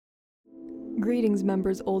Greetings,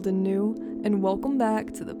 members old and new, and welcome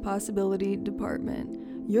back to the Possibility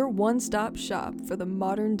Department, your one-stop shop for the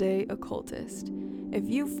modern-day occultist. If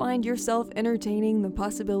you find yourself entertaining the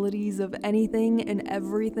possibilities of anything and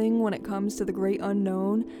everything when it comes to the great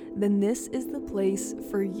unknown, then this is the place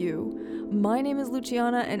for you. My name is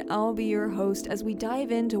Luciana, and I'll be your host as we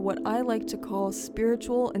dive into what I like to call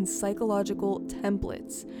spiritual and psychological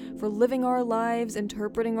templates for living our lives,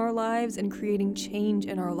 interpreting our lives, and creating change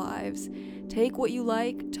in our lives. Take what you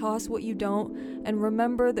like, toss what you don't, and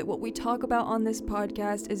remember that what we talk about on this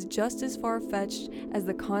podcast is just as far-fetched as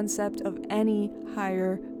the concept of any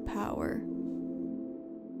higher power.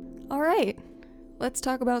 Alright, let's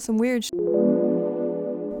talk about some weird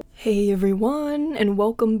Hey everyone, and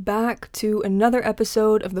welcome back to another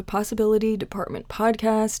episode of the Possibility Department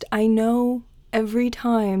podcast. I know every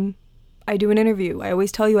time I do an interview, I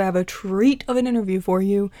always tell you I have a treat of an interview for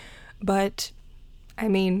you, but I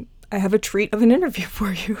have a treat of an interview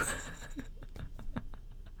for you.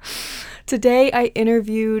 Today I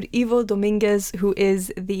interviewed Ivo Dominguez, who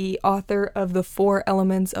is the author of The 4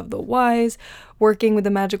 Elements of the Wise, working with the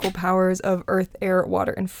magical powers of earth, air,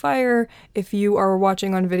 water, and fire. If you are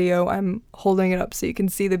watching on video, I'm holding it up so you can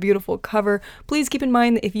see the beautiful cover. Please keep in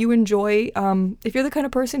mind that if you enjoy, if you're the kind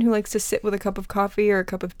of person who likes to sit with a cup of coffee or a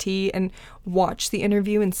cup of tea and watch the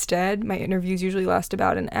interview instead, my interviews usually last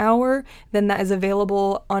about an hour, then that is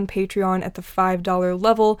available on Patreon at the $5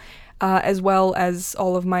 level. As well as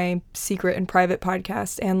all of my secret and private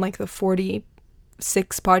podcasts and like the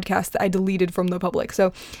 46 podcasts that I deleted from the public.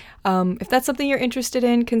 So if that's something you're interested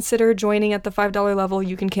in, consider joining at the $5 level.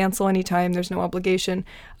 You can cancel anytime. There's no obligation.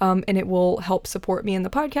 And it will help support me in the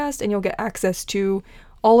podcast, and you'll get access to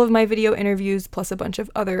all of my video interviews plus a bunch of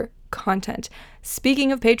other content.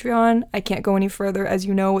 Speaking of Patreon, I can't go any further, as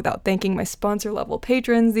you know, without thanking my sponsor level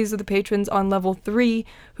patrons. These are the patrons on level 3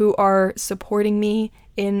 who are supporting me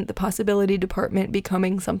in the Possibility Department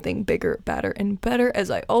becoming something bigger, badder, and better,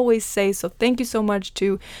 as I always say. So thank you so much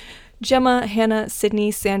to Gemma, Hannah,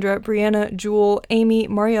 Sydney, Sandra, Brianna, Jewel, Amy,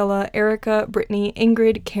 Mariella, Erica, Brittany,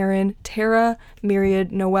 Ingrid, Karen, Tara,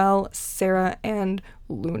 Myriad, Noelle, Sarah, and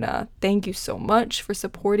Luna. Thank you so much for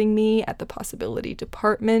supporting me at the Possibility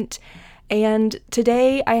Department. And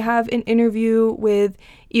today I have an interview with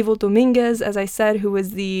Ivo Dominguez, as I said, who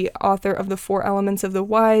is the author of The 4 Elements of the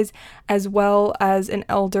Wise, as well as an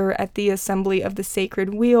elder at the Assembly of the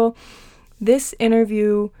Sacred Wheel. This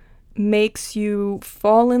interview makes you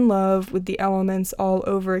fall in love with the elements all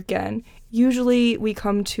over again. Usually we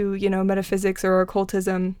come to, metaphysics or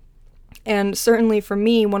occultism, and certainly for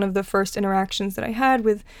me, one of the first interactions that I had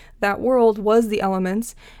with that world was the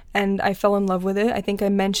elements, and I fell in love with it. I think I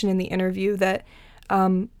mentioned in the interview that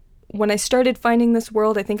when I started finding this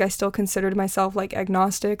world, I think I still considered myself like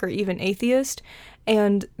agnostic or even atheist,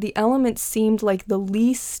 and the elements seemed like the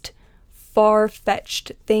least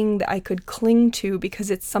far-fetched thing that I could cling to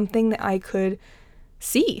because it's something that I could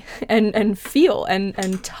see and feel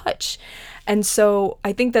and touch. And so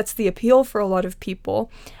I think that's the appeal for a lot of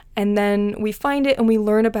people. And then we find it and we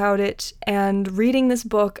learn about it, and reading this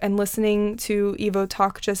book and listening to Ivo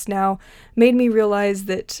talk just now made me realize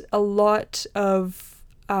that a lot of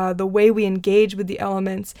the way we engage with the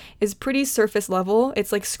elements is pretty surface level.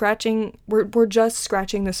 It's like we're just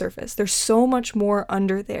scratching the surface. There's so much more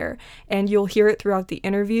under there, and you'll hear it throughout the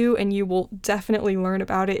interview, and you will definitely learn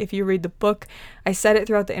about it if you read the book. I said it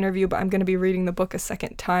throughout the interview, but I'm going to be reading the book a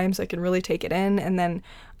second time so I can really take it in, and then,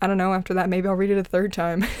 I don't know, after that, maybe I'll read it a third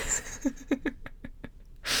time.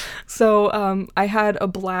 So I had a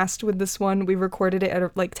blast with this one. We recorded it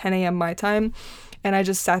at like 10 a.m. my time. And I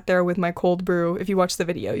just sat there with my cold brew. If you watch the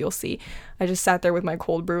video, you'll see. I just sat there with my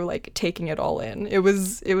cold brew, like taking it all in. It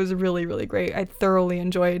was really, really great. I thoroughly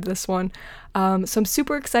enjoyed this one. So I'm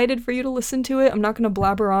super excited for you to listen to it. I'm not going to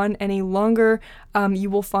blabber on any longer.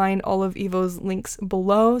 You will find all of Ivo's links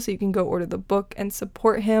below, so you can go order the book and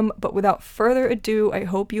support him. But without further ado, I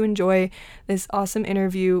hope you enjoy this awesome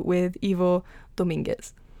interview with Ivo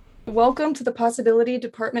Dominguez. Welcome to the Possibility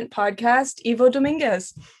Department podcast, Ivo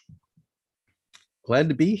Dominguez. Glad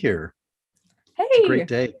to be here. Hey. It's a great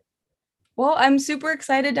day. Well, I'm super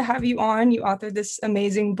excited to have you on. You authored this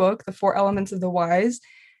amazing book, The 4 Elements of the Wise.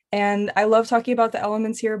 And I love talking about the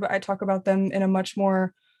elements here, but I talk about them in a much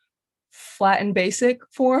more flat and basic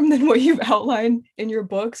form than what you've outlined in your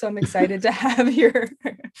book. So I'm excited to have your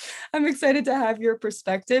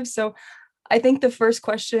perspective. So I think the first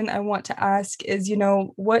question I want to ask is,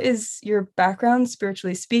 what is your background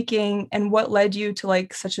spiritually speaking, and what led you to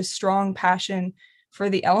like such a strong passion for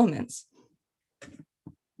the elements?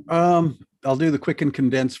 I'll do the quick and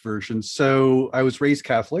condensed version. So I was raised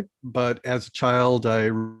Catholic, but as a child, I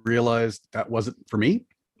realized that wasn't for me.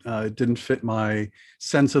 It didn't fit my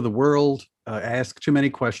sense of the world. I asked too many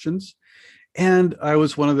questions. And I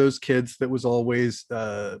was one of those kids that was always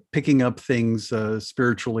picking up things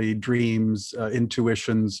spiritually, dreams,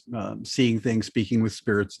 intuitions, seeing things, speaking with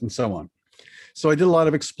spirits, and so on. So I did a lot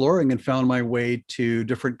of exploring and found my way to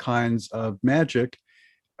different kinds of magic.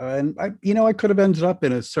 And I could have ended up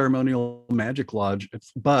in a ceremonial magic lodge,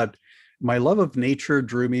 but my love of nature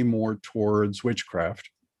drew me more towards witchcraft.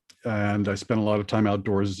 And I spent a lot of time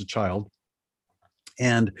outdoors as a child.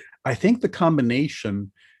 And I think the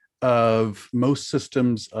combination of most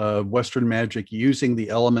systems of Western magic using the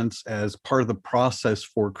elements as part of the process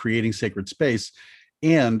for creating sacred space.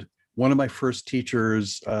 And one of my first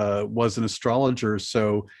teachers was an astrologer.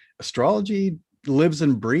 So astrology lives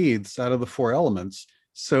and breathes out of the four elements.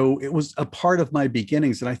 So it was a part of my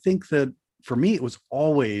beginnings. And I think that for me, it was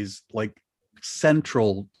always like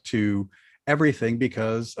central to everything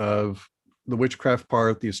because of the witchcraft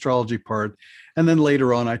part, the astrology part. And then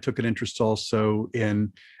later on, I took an interest also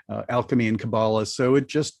in alchemy and Kabbalah. So it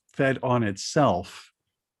just fed on itself.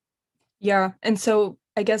 Yeah. And so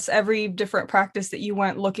I guess every different practice that you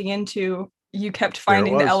went looking into, you kept There it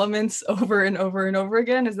finding the was. elements over and over and over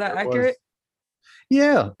again. Is that There it accurate? was.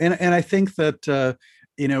 Yeah. And I think that,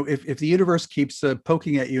 if the universe keeps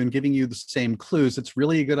poking at you and giving you the same clues, it's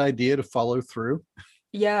really a good idea to follow through.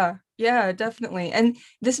 Yeah, yeah, definitely. And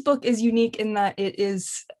this book is unique in that it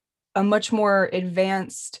is a much more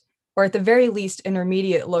advanced, or at the very least,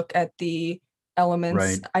 intermediate look at the elements.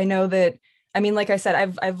 Right. I know that, I mean, like I said,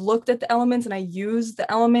 I've looked at the elements and I use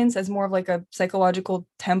the elements as more of like a psychological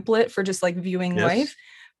template for just like viewing life, Yes.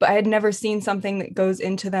 but I had never seen something that goes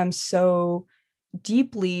into them so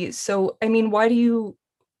deeply. So, I mean, why do you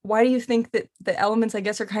think that the elements, I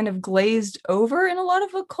guess, are kind of glazed over in a lot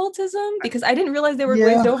of occultism? Because I didn't realize they were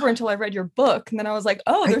glazed Yeah. over until I read your book. And then I was like,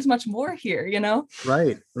 oh, I there's much more here, you know?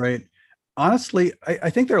 Right, right. Honestly, I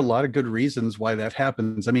think there are a lot of good reasons why that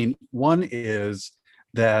happens. I mean, one is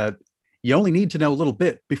that you only need to know a little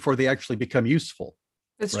bit before they actually become useful,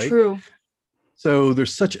 It's right? true. So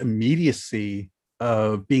there's such immediacy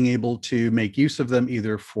of being able to make use of them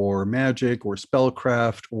either for magic or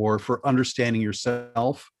spellcraft or for understanding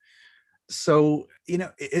yourself. So,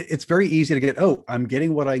 it's very easy to get, oh, I'm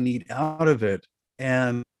getting what I need out of it,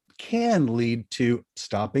 and can lead to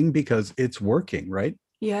stopping because it's working, right?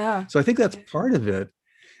 Yeah. So I think that's part of it.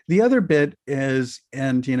 The other bit is,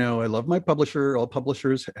 and I love my publisher. All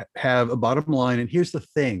publishers have a bottom line. And here's the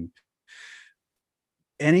thing: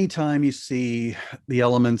 anytime you see the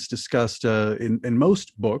elements discussed in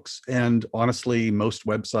most books, and honestly, most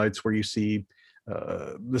websites where you see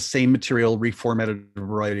the same material reformatted in a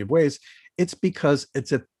variety of ways, it's because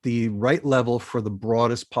it's at the right level for the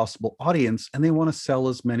broadest possible audience, and they want to sell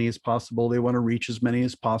as many as possible. They want to reach as many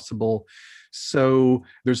as possible. So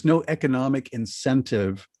there's no economic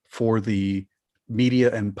incentive for the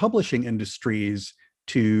media and publishing industries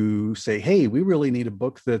to say, hey, we really need a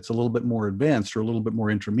book that's a little bit more advanced or a little bit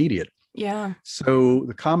more intermediate. Yeah. So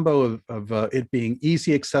the combo of it being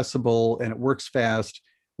easy, accessible, and it works fast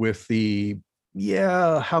with the,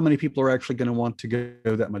 yeah, how many people are actually going to want to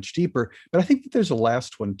go that much deeper? But I think that there's a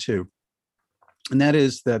last one too. And that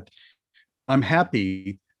is that I'm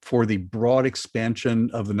happy for the broad expansion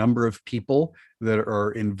of the number of people that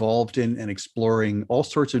are involved in and exploring all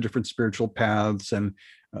sorts of different spiritual paths and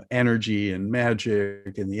energy and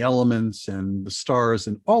magic and the elements and the stars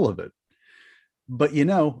and all of it. But in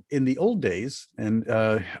the old days, and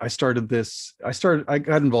I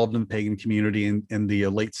got involved in the pagan community in the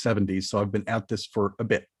late 70s. So I've been at this for a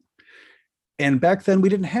bit. And back then, we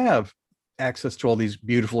didn't have access to all these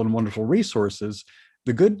beautiful and wonderful resources.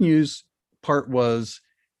 The good news part was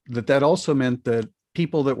that also meant that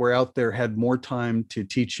people that were out there had more time to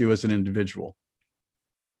teach you as an individual,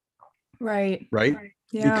 Right. right?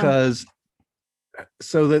 Yeah. Because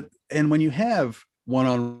so that, and when you have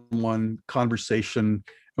one-on-one conversation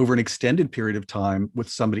over an extended period of time with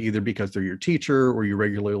somebody, either because they're your teacher or you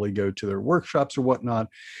regularly go to their workshops or whatnot,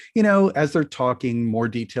 as they're talking, more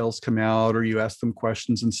details come out, or you ask them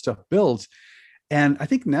questions and stuff builds. And I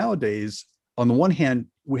think nowadays, on the one hand,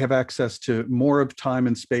 we have access to more of time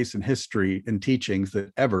and space and history and teachings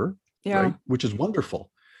than ever, Yeah. right? Which is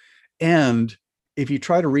wonderful. And if you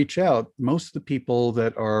try to reach out, most of the people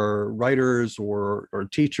that are writers or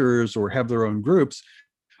teachers or have their own groups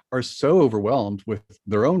are so overwhelmed with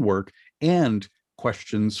their own work and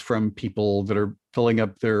questions from people that are filling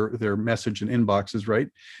up their message and inboxes, right?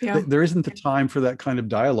 Yeah. There isn't the time for that kind of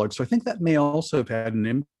dialogue. So I think that may also have had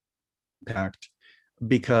an impact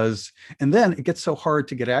because, and then it gets so hard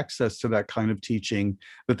to get access to that kind of teaching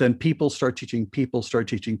that then people start teaching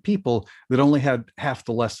people that only had half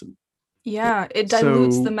the lesson. Yeah, it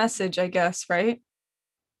dilutes the So, message, I guess, right?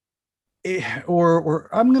 or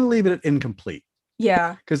I'm going to leave it incomplete,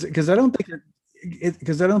 Yeah. because I don't think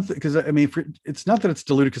because I don't because I mean it's not that it's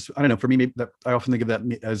diluted, because I don't know, for me maybe that I often think of that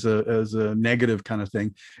as a negative kind of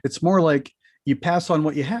thing. It's more like you pass on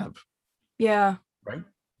what you have, Yeah. right?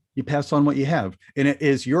 You pass on what you have, and it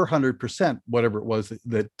is your 100%, whatever it was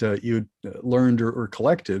that you learned or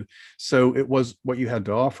collected. So it was what you had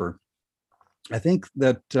to offer. I think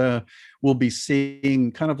that we'll be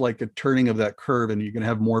seeing kind of like a turning of that curve, and you're going to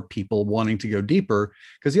have more people wanting to go deeper.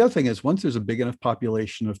 Because the other thing is, once there's a big enough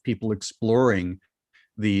population of people exploring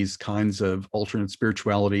these kinds of alternate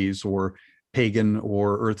spiritualities or pagan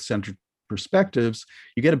or earth-centered perspectives,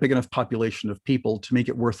 you get a big enough population of people to make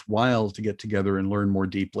it worthwhile to get together and learn more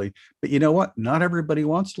deeply. But you know what? Not everybody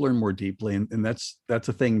wants to learn more deeply, and that's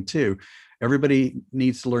a thing too. Everybody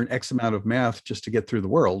needs to learn X amount of math just to get through the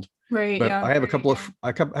world. Right. But Yeah. I have a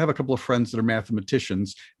couple of friends that are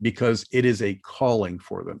mathematicians because it is a calling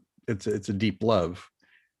for them. It's a deep love.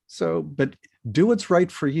 So, but do what's right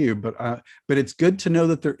for you. But it's good to know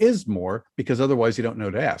that there is more, because otherwise you don't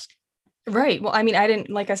know to ask. Right. Well, I mean, I didn't,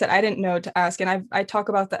 like I said, I didn't know to ask. And I talk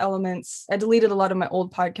about the elements. I deleted a lot of my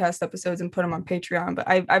old podcast episodes and put them on Patreon, but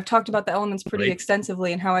I've talked about the elements pretty Right?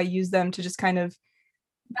 extensively and how I use them to just kind of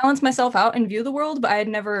balance myself out and view the world. But I had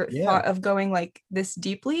never Yeah. thought of going like this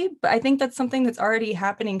deeply. But I think that's something that's already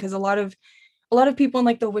happening, because a lot of people in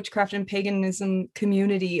like the witchcraft and paganism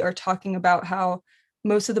community are talking about how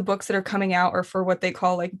most of the books that are coming out are for what they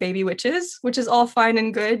call like baby witches, which is all fine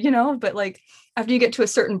and good, but like after you get to a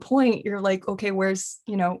certain point, you're like, okay, where's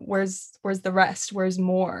the rest? Where's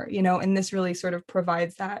more? And this really sort of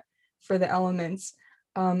provides that for the elements.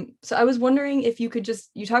 So I was wondering if you could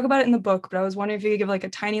you talk about it in the book, but I was wondering if you could give like a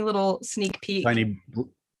tiny little sneak peek, Tiny.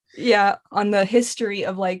 yeah, on the history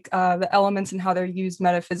of like the elements and how they're used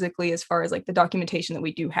metaphysically, as far as like the documentation that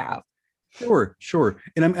we do have. Sure, sure.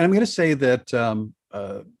 And I'm going to say that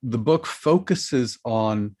the book focuses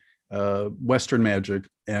on Western magic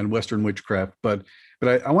and Western witchcraft, but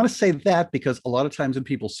I want to say that because a lot of times when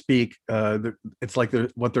people speak, it's like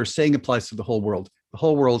what they're saying applies to the whole world. The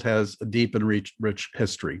whole world has a deep and rich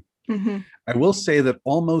history. Hmm. I will say that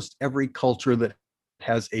almost every culture that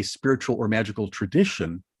has a spiritual or magical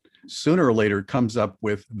tradition sooner or later comes up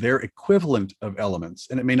with their equivalent of elements.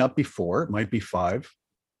 And it may not be four, it might be five,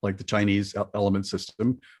 like the Chinese element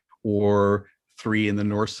system, or three in the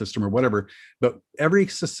Norse system, or whatever. But every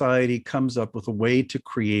society comes up with a way to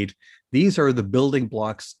create, these are the building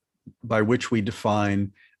blocks by which we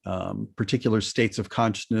define particular states of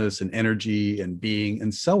consciousness and energy and being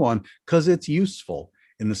and so on, because it's useful,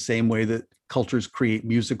 in the same way that cultures create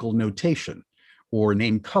musical notation or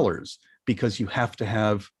name colors, because you have to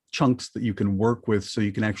have chunks that you can work with so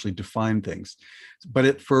you can actually define things.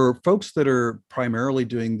 But for folks that are primarily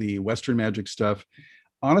doing the Western magic stuff,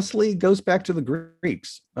 honestly, it goes back to the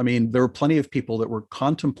Greeks. I mean, there were plenty of people that were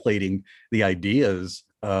contemplating the ideas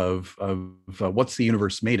of what's the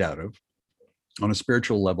universe made out of on a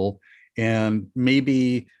spiritual level. And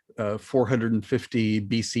maybe 450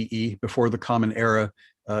 BCE, before the Common Era,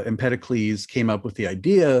 Empedocles came up with the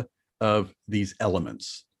idea of these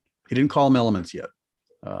elements. He didn't call them elements yet.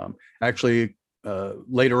 Actually,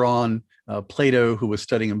 later on, Plato, who was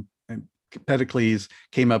studying Empedocles,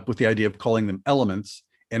 came up with the idea of calling them elements,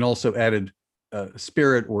 and also added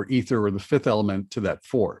spirit or ether or the fifth element to that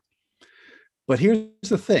four. But here's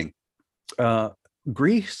the thing.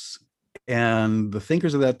 Greece and the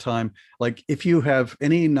thinkers of that time, like if you have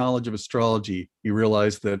any knowledge of astrology, you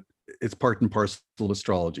realize that it's part and parcel of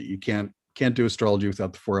astrology. You can't do astrology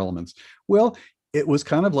without the four elements. Well, it was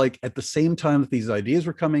kind of like at the same time that these ideas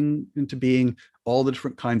were coming into being, all the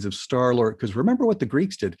different kinds of star lore, because remember what the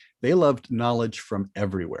Greeks did. They loved knowledge from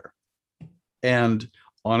everywhere. And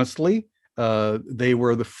honestly, they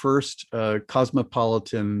were the first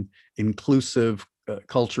cosmopolitan, inclusive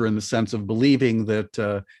culture, in the sense of believing that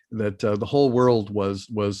the whole world was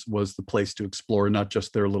the place to explore, not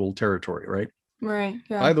just their little territory, right? Right.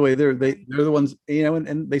 Yeah. By the way, they're the ones,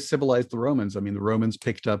 and they civilized the Romans. I mean, the Romans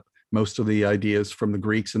picked up most of the ideas from the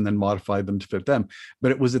Greeks and then modified them to fit them.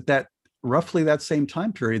 But it was at that roughly that same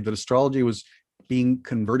time period that astrology was being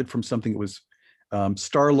converted from something that was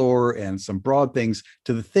star lore and some broad things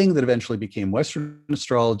to the thing that eventually became Western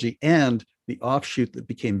astrology, and the offshoot that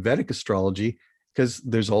became Vedic astrology, because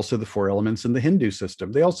there's also the four elements in the Hindu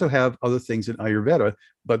system. They also have other things in Ayurveda,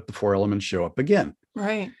 but the four elements show up again.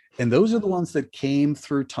 Right. And those are the ones that came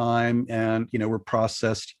through time and were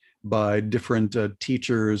processed by different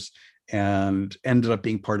teachers, and ended up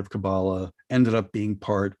being part of Kabbalah, ended up being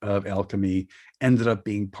part of alchemy, ended up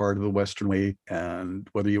being part of the Western way. And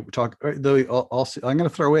whether you talk, though, also, I'm going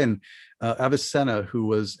to throw in Avicenna, who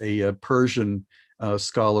was a Persian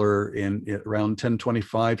scholar in around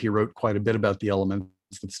 1025. He wrote quite a bit about the elements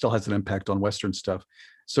that still has an impact on Western stuff.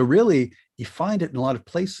 So really, you find it in a lot of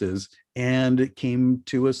places, and it came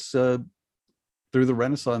to us through the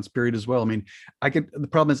Renaissance period as well. I mean, the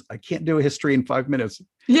problem is I can't do a history in 5 minutes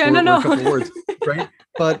Yeah, no, or a no. couple of words, right?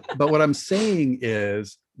 But what I'm saying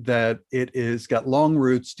is that it is got long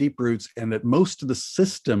roots, deep roots, and that most of the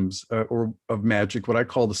systems or of magic, what I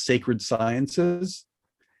call the sacred sciences,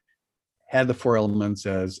 had the four elements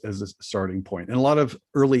as a starting point. And a lot of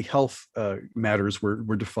early health matters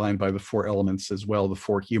were defined by the four elements as well, the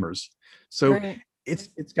four humors. So Right.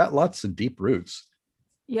 it's got lots of deep roots.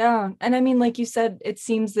 Yeah. And I mean, like you said, it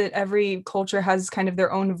seems that every culture has kind of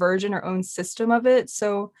their own version or own system of it.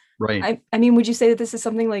 So Right. I mean, would you say that this is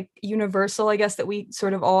something like universal, I guess, that we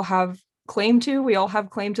sort of all have claim to? We all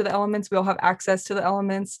have claim to the elements, we all have access to the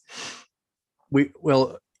elements. We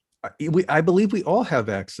well, I believe we all have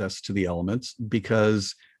access to the elements,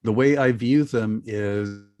 because the way I view them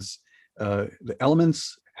is the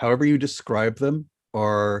elements, however you describe them,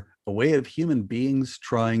 are a way of human beings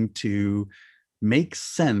trying to make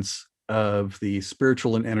sense of the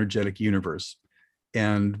spiritual and energetic universe.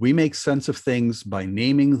 And we make sense of things by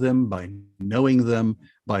naming them, by knowing them,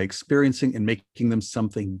 by experiencing and making them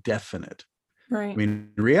something definite. I Right.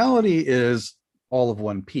 mean, reality is all of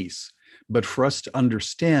one piece, but for us to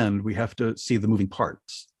understand, we have to see the moving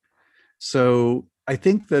parts. So I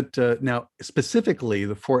think that now, specifically,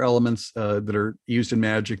 the four elements that are used in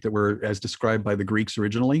magic that were as described by the Greeks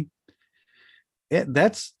originally,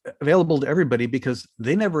 that's available to everybody because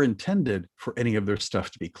they never intended for any of their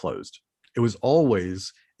stuff to be closed. It was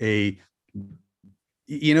always a,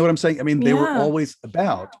 you know what I'm saying? I mean, they were Yeah. always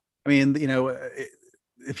about, I mean,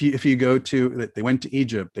 if you go to, they went to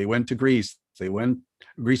Egypt, they went to Greece,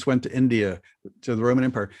 Greece went to India, to the Roman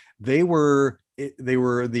Empire. They were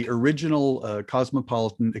the original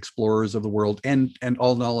cosmopolitan explorers of the world, and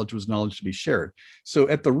all knowledge was knowledge to be shared. So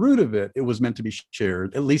at the root of it, it was meant to be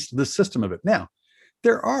shared, at least the system of it. Now,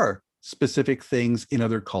 there are specific things in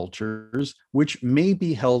other cultures which may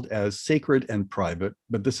be held as sacred and private,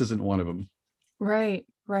 but this isn't one of them. Right.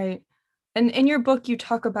 Right. And in your book, you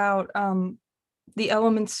talk about the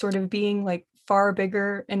elements sort of being like far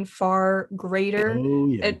bigger and far greater Oh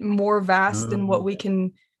yeah. and more vast than what Oh we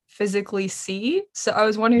can physically see. So I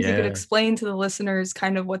was wondering if you could yeah. explain to the listeners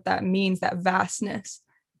kind of what that means, that vastness.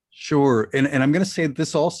 Sure. And I'm going to say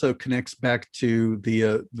this also connects back to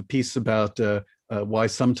the piece about why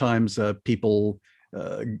sometimes people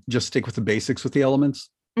just stick with the basics with the elements.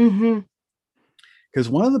 Mm-hmm. Because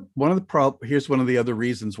here's one of the other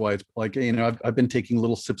reasons why it's like, I've been taking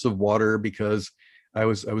little sips of water because I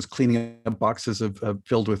was cleaning up boxes of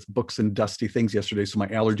filled with books and dusty things yesterday, so my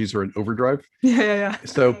allergies are in overdrive. Yeah, yeah, yeah.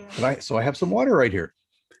 So I have some water right here.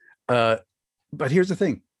 Uh, but here's the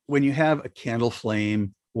thing: when you have a candle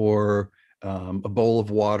flame, or a bowl of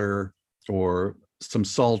water, or some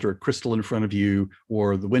salt or a crystal in front of you,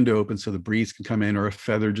 or the window open so the breeze can come in, or a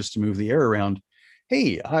feather just to move the air around,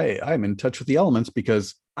 hey, I'm in touch with the elements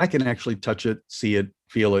because I can actually touch it, see it,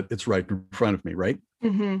 feel it. It's right in front of me, right?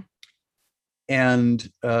 Mm-hmm.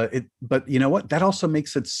 But you know what? That also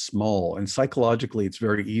makes it small, and psychologically, it's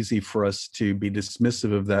very easy for us to be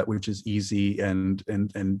dismissive of that which is easy and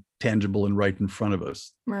tangible and right in front of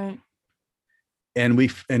us. Right. And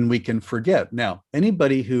we can forget. Now,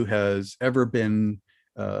 anybody who has ever been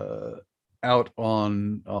uh, out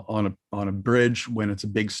on a bridge when it's a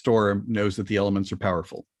big storm knows that the elements are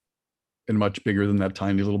powerful and much bigger than that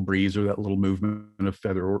tiny little breeze or that little movement of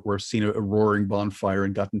feather, or seen a roaring bonfire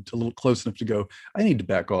and gotten a little close enough to go, I need to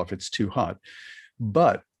back off, it's too hot.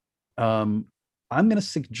 But I'm going to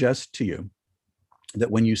suggest to you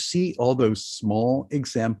that when you see all those small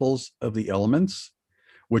examples of the elements,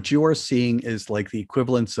 what you are seeing is like the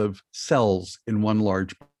equivalence of cells in one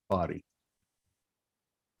large body.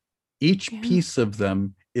 Each Yeah. piece of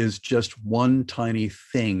them is just one tiny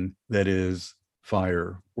thing that is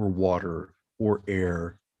fire or water or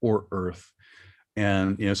air or earth.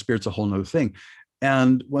 And spirit's a whole nother thing.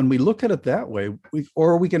 And when we look at it that way, we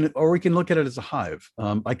can look at it as a hive.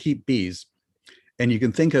 I keep bees, and you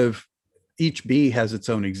can think of each bee has its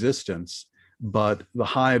own existence, but the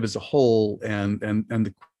hive as a whole, and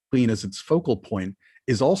the queen as its focal point,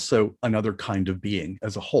 is also another kind of being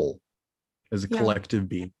as a whole, as a Yeah. collective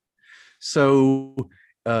being. So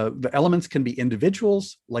the elements can be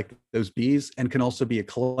individuals like those bees, and can also be a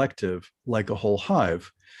collective like a whole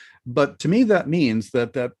hive. But to me, that means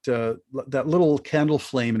that that little candle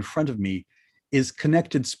flame in front of me is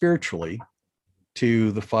connected spiritually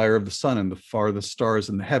to the fire of the sun and the fire of the stars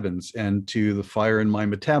in the heavens and to the fire in my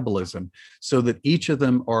metabolism, so that each of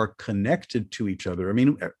them are connected to each other. I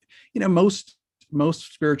mean, most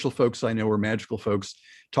spiritual folks I know, or magical folks,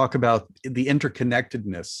 talk about the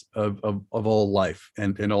interconnectedness of all life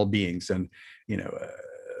and all beings. And you know,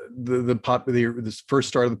 this first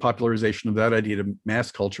start of the popularization of that idea to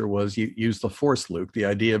mass culture was you use the force, Luke, the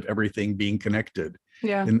idea of everything being connected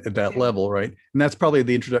Yeah. at that level, right? And that's probably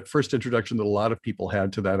the first introduction that a lot of people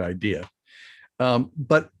had to that idea.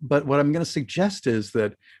 But what I'm going to suggest is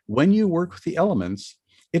that when you work with the elements,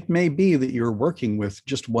 it may be that you're working with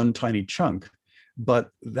just one tiny chunk, but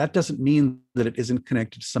that doesn't mean that it isn't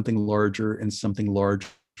connected to something larger and something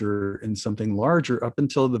larger and something larger up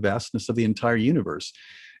until the vastness of the entire universe.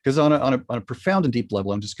 Because on a profound and deep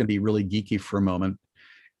level, I'm just going to be really geeky for a moment.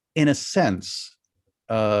 In a sense,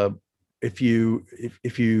 uh, if you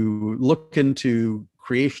look into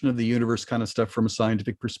creation of the universe kind of stuff from a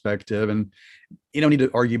scientific perspective, and you don't need to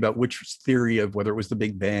argue about which theory of whether it was the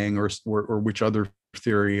Big Bang or which other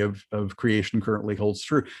theory of creation currently holds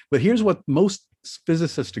true. But here's what most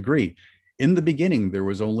physicists agree: in the beginning, there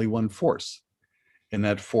was only one force, and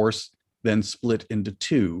that force then split into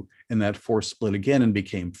two, and that force split again and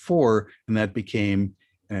became four, and that became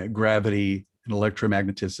gravity and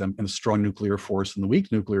electromagnetism and a strong nuclear force and the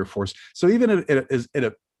weak nuclear force. So even at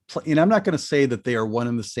a, I'm not going to say that they are one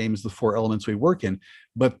and the same as the four elements we work in,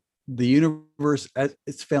 but the universe at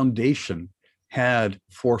its foundation had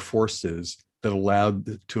four forces that allowed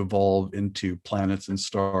it to evolve into planets and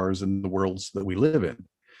stars and the worlds that we live in.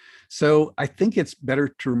 So I think it's better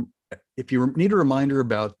to, if you need a reminder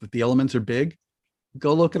about that the elements are big,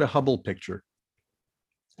 go look at a Hubble picture.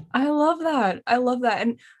 I love that. I love that.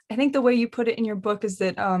 And I think the way you put it in your book is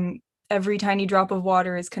that every tiny drop of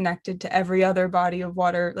water is connected to every other body of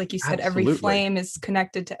water. Like you said, every Absolutely. flame is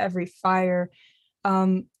connected to every fire.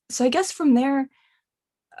 So I guess from there,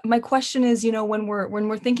 my question is, when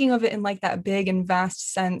we're thinking of it in like that big and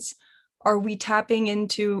vast sense, are we tapping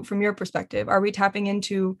into, from your perspective, are we tapping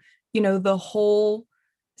into, the whole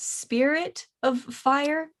spirit of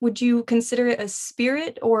fire? Would you consider it a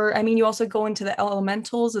spirit? Or, I mean, you also go into the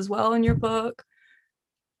elementals as well in your book.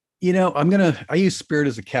 I use spirit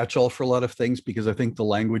as a catch-all for a lot of things because I think the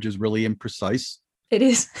language is really imprecise. It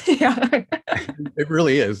is. Yeah. It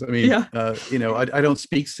really is. I mean, Yeah. I don't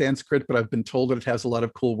speak Sanskrit, but I've been told that it has a lot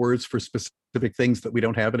of cool words for specific things that we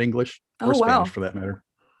don't have in English or Oh, wow. Spanish for that matter.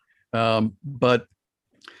 But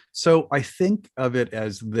so I think of it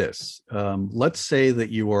as this. Let's say that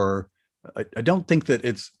I don't think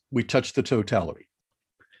that we touch the totality.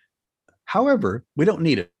 However, we don't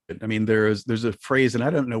need it. I mean, there's a phrase, and I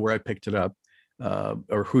don't know where I picked it up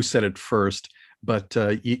or who said it first, but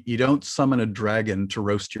you don't summon a dragon to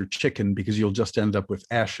roast your chicken because you'll just end up with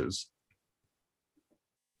ashes.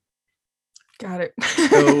 Got it.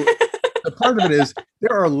 So a part of it is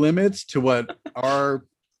there are limits to what our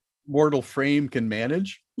mortal frame can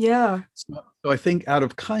manage. Yeah. So I think out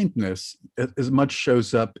of kindness, as much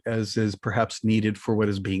shows up as is perhaps needed for what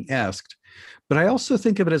is being asked. But I also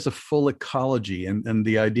think of it as a full ecology. And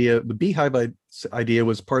the beehive idea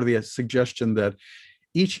was part of the suggestion that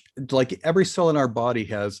like every cell in our body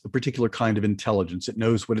has a particular kind of intelligence. It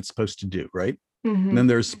knows what it's supposed to do, right? Mm-hmm. And then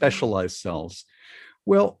there's specialized cells.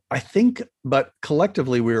 Well, I think, but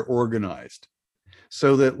collectively we're organized.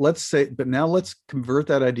 So that but now let's convert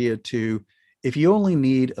that idea to, if you only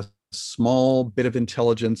need a small bit of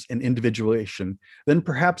intelligence and individuation, then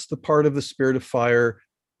perhaps the part of the spirit of fire,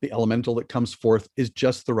 the elemental that comes forth, is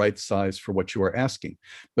just the right size for what you are asking.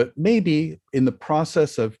 But maybe in the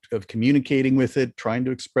process of communicating with it, trying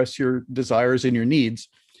to express your desires and your needs,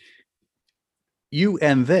 you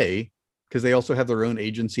and they, because they also have their own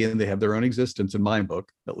agency and they have their own existence, in my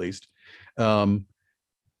book at least, go,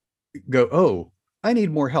 oh, I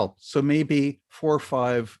need more help. So maybe 4 or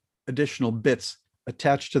 5 additional bits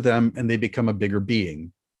attached to them and they become a bigger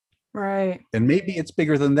being. Right. And maybe it's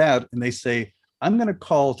bigger than that. And they say, I'm going to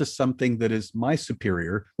call to something that is my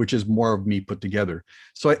superior, which is more of me put together.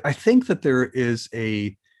 So I think that there is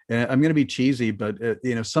and I'm going to be cheesy, but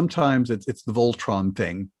sometimes it's the Voltron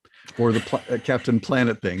thing or the Captain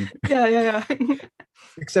Planet thing. Yeah.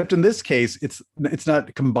 Except in this case, it's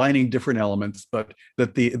not combining different elements, but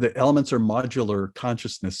that the elements are modular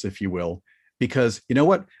consciousness, if you will, because you know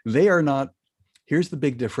what? They are not. Here's the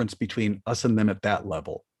big difference between us and them at that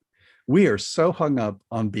level. We are so hung up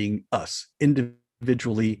on being us,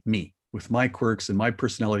 individually me, with my quirks and my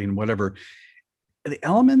personality and whatever. The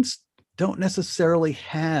elements don't necessarily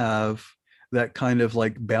have that kind of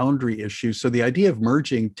like boundary issue. So the idea of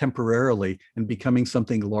merging temporarily and becoming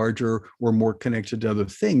something larger or more connected to other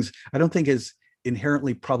things, I don't think is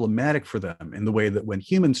inherently problematic for them, in the way that when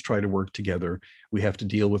humans try to work together, we have to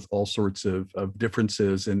deal with all sorts of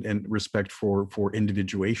differences and respect for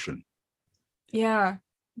individuation. Yeah,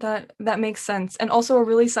 that makes sense. And also a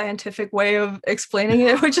really scientific way of explaining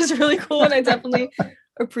it, which is really cool and I definitely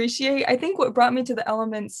appreciate. I think what brought me to the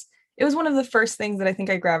elements, it was one of the first things that I think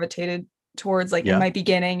I gravitated towards like in Yeah. my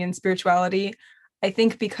beginning in spirituality. I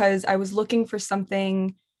think because I was looking for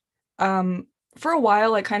something um for a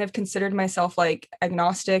while I kind of considered myself like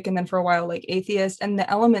agnostic and then for a while like atheist, and the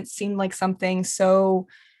elements seemed like something so,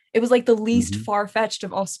 it was like the least Mhm. far-fetched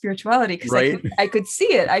of all spirituality because I Right. could I could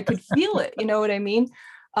see it, I could feel it, you know what I mean?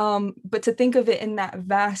 But to think of it in that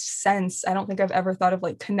vast sense, I don't think I've ever thought of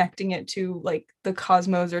like connecting it to like the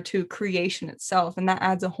cosmos or to creation itself, and that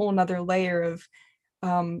adds a whole nother layer of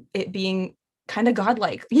it being kind of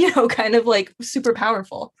godlike, you know, kind of like super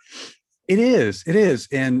powerful. It is,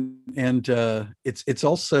 and it's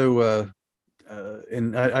also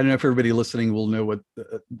and I don't know if everybody listening will know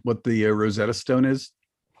what the Rosetta Stone is.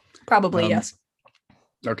 Probably Um, yes.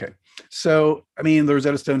 okay, so I mean, the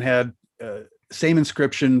Rosetta Stone had same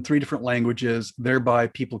inscription, three different languages. Thereby,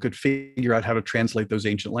 people could figure out how to translate those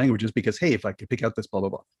ancient languages because, hey, if I could pick out this, blah blah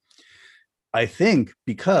blah. I think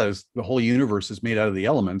because the whole universe is made out of the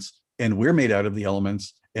elements and we're made out of the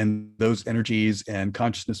elements and those energies and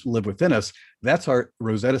consciousness live within us, that's our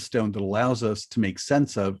Rosetta Stone that allows us to make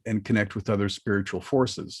sense of and connect with other spiritual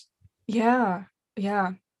forces. Yeah,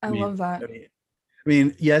 yeah, I I mean, love that. I mean, I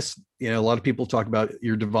mean, yes, a lot of people talk about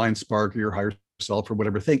your divine spark or your higher self or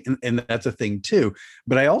whatever thing, and that's a thing too.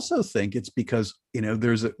 But I also think it's because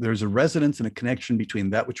there's a resonance and a connection between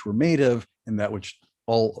that which we're made of and that which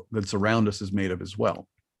all that's around us is made of as well.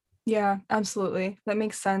 Yeah, absolutely. That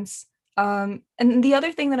makes sense. And the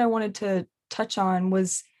other thing that I wanted to touch on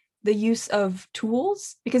was the use of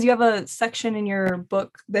tools, because you have a section in your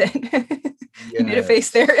book that you made a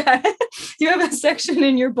face Yes. there. You have a section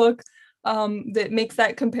in your book that makes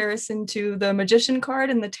that comparison to the magician card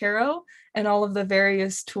and the tarot and all of the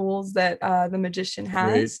various tools that the magician Right.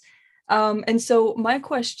 has. And so my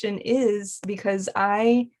question is, because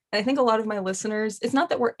I think a lot of my listeners, it's not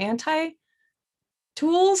that we're anti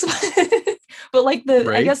tools, but like I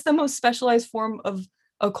Right. guess the most specialized form of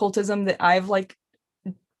occultism that I've like,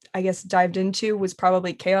 I guess, dived into was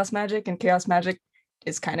probably chaos magic, and chaos magic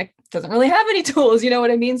is kind of doesn't really have any tools, you know what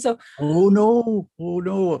I mean? So Oh no. Oh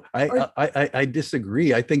no. or I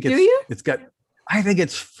disagree. I think do you? it's got I think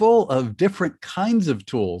it's full of different kinds of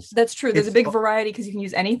tools. That's true. There's a It's big variety because you can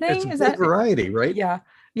use it's a anything. Is big that variety, right? yeah.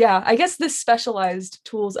 Yeah. I guess the specialized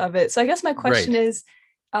tools of it. So I guess my question Right. is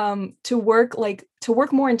to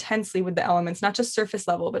work more intensely with the elements, not just surface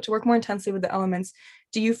level, but to work more intensely with the elements,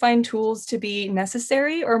 do you find tools to be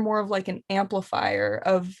necessary or more of like an amplifier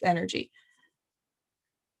of energy?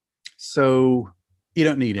 So you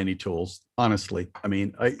don't need any tools, honestly. I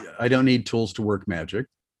mean, I don't need tools to work magic.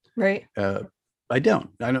 Right? Uh, I don't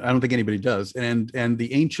think anybody does. And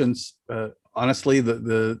the ancients, honestly,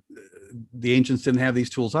 the ancients didn't have these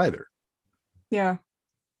tools either. Yeah.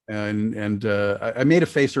 And I made a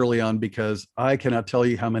face early on because I cannot tell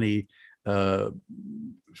you how many uh,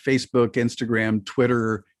 Facebook, Instagram,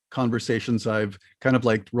 Twitter conversations I've kind of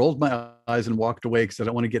like rolled my eyes and walked away because I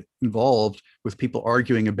don't want to get involved with people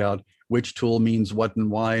arguing about which tool means what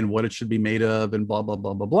and why and what it should be made of and blah blah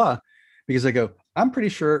blah blah blah. Because I go, I'm pretty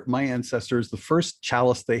sure my ancestors, the first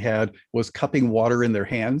chalice they had was cupping water in their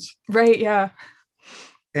hands, Right. Yeah.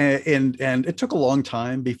 and it took a long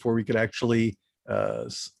time before we could actually uh,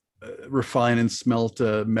 refine and smelt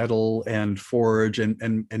metal and forge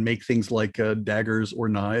and make things like daggers or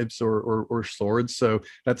knives or swords. So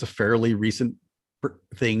that's a fairly recent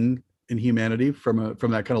thing in humanity from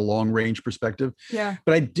that kind of long range perspective. Yeah.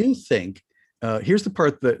 But I do think here's the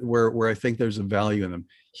part that where I think there's a value in them.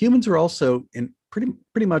 Humans are also in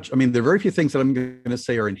pretty much. I mean, there are very few things that I'm going to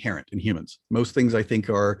say are inherent in humans. Most things I think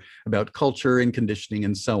are about culture and conditioning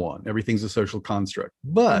and so on. Everything's a social construct,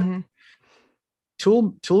 but Hmm.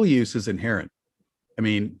 tool use is inherent. I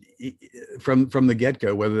mean, from the get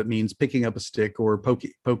go, whether it means picking up a stick or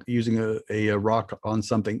using a rock on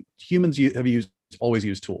something, humans have always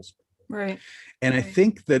used tools. Right. And I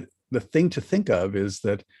think that the thing to think of is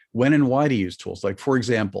that when and why to use tools. Like, for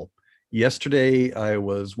example, yesterday I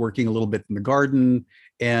was working a little bit in the garden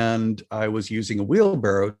and I was using a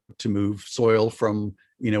wheelbarrow to move soil from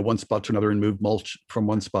one spot to another and move mulch from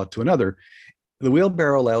one spot to another. The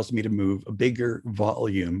wheelbarrow allows me to move a bigger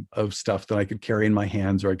volume of stuff than I could carry in my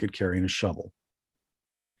hands or I could carry in a shovel.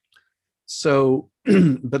 So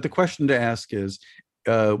But the question to ask is,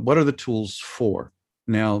 what are the tools for?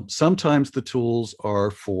 Now, sometimes the tools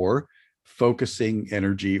are for focusing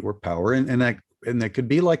energy or power, and that could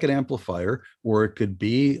be like an amplifier, or it could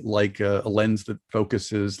be like a lens that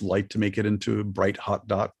focuses light to make it into a bright hot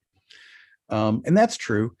dot. And that's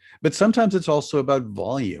true, but sometimes it's also about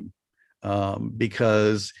volume,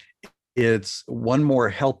 because it's one more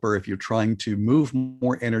helper if you're trying to move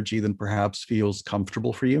more energy than perhaps feels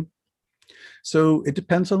comfortable for you. So it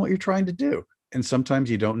depends on what you're trying to do. And sometimes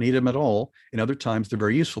you don't need them at all. And other times they're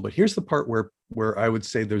very useful. But here's the part where I would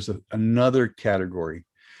say there's another category.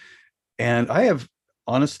 And I have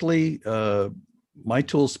honestly, my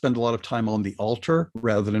tools spend a lot of time on the altar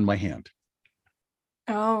rather than in my hand.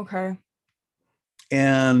 Oh, okay.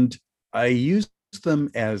 And I use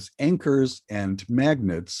them as anchors and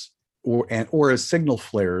magnets, or as signal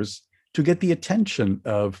flares to get the attention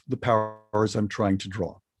of the powers I'm trying to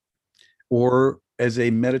draw, or as a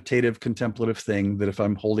meditative contemplative thing, that if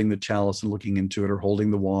I'm holding the chalice and looking into it, or holding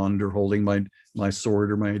the wand, or holding my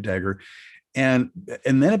sword or my dagger, and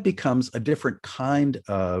then it becomes a different kind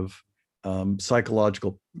of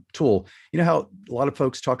psychological tool. You know how a lot of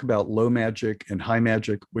folks talk about low magic and high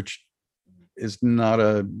magic, which is not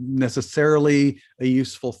a necessarily a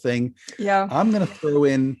useful thing. Yeah. I'm going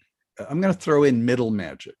to throw in middle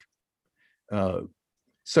magic. Uh,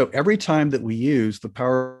 so every time that we use the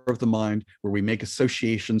power of the mind, where we make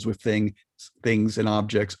associations with things and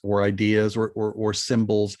objects, or ideas, or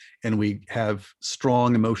symbols, and we have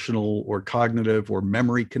strong emotional or cognitive or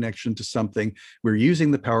memory connection to something, we're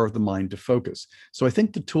using the power of the mind to focus. So I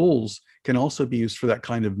think the tools can also be used for that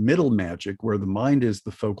kind of middle magic, where the mind is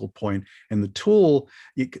the focal point, and the tool,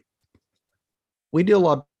 we do a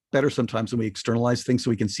lot better sometimes when we externalize things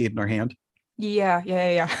so we can see it in our hand. Yeah,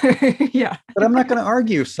 yeah, yeah. Yeah. But I'm not going to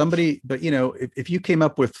argue if somebody, but if you came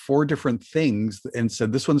up with four different things and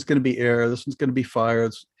said, this one's going to be air, this one's going to be fire,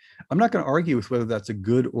 I'm not going to argue with whether that's a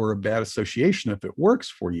good or a bad association if it works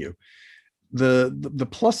for you. The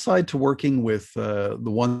plus side to working with the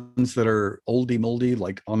ones that are oldie moldy,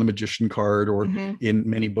 like on the magician card, or Hmm. in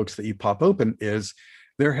many books that you pop open, is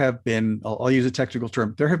there have been, I'll use a technical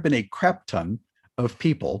term, there have been a crap ton of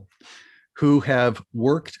people who have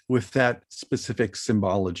worked with that specific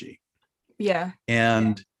symbology. Yeah.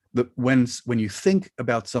 And when you think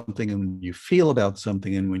about something, and you feel about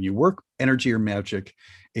something, and when you work energy or magic,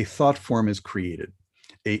 a thought form is created.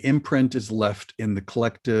 A imprint is left in the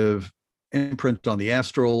collective imprint on the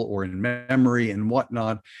astral, or in memory and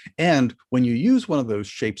whatnot. And when you use one of those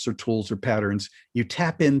shapes or tools or patterns, you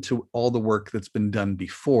tap into all the work that's been done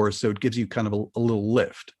before. So it gives you kind of a little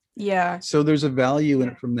lift. Yeah. So there's a value in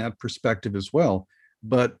it from that perspective as well.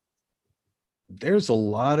 But there's a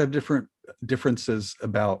lot of differences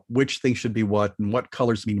about which things should be what, and what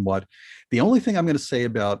colors mean what. The only thing I'm going to say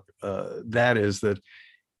about that is that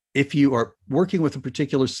if you are working with a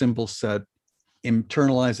particular symbol set,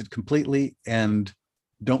 internalize it completely, and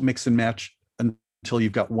don't mix and match until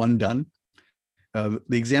you've got one done. The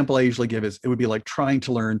example I usually give is, it would be like trying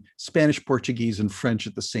to learn Spanish, Portuguese, and French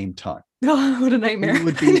at the same time. Oh, what a nightmare. You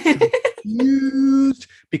would be confused,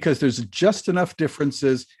 because there's just enough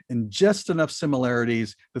differences and just enough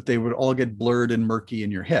similarities that they would all get blurred and murky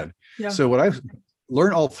in your head. Yeah. So what I've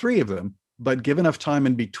learned all three of them, but give enough time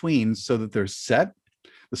in between so that they're set.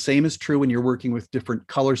 The same is true when you're working with different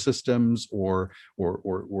color systems, or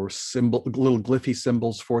symbol, little glyphy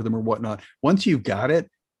symbols for them or whatnot. Once you've got it,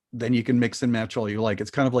 then you can mix and match all you like.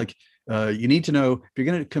 It's kind of like, you need to know, if you're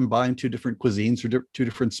going to combine two different cuisines, or two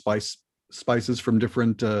different spices from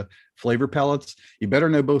different flavor palettes, you better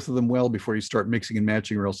know both of them well before you start mixing and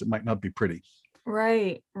matching, or else it might not be pretty.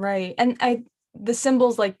 Right, right. And the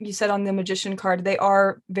symbols, like you said on the magician card, they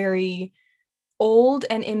are very old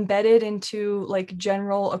and embedded into like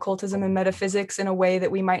general occultism and metaphysics in a way that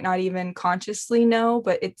we might not even consciously know,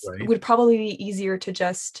 but it Right. would probably be easier to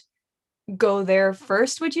just go there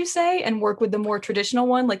first, would you say, and work with the more traditional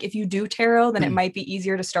one? Like if you do tarot, then it might be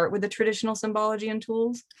easier to start with the traditional symbology and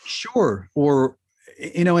tools. Sure. Or,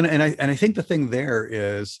 and I think the thing there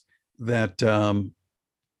is that,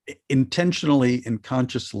 intentionally and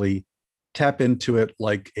consciously tap into it,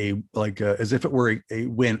 as if it were a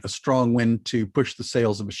wind, a strong wind to push the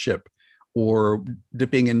sails of a ship, or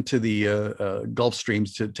dipping into the Gulf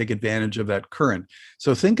streams to take advantage of that current.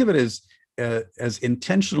 So think of it as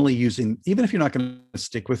intentionally using, even if you're not going to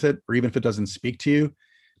stick with it, or even if it doesn't speak to you,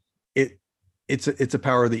 it's a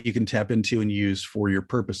power that you can tap into and use for your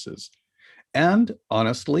purposes. And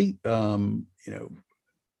honestly, there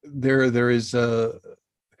is the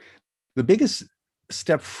biggest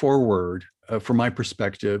step forward, from my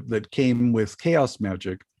perspective, that came with chaos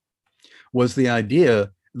magic, was the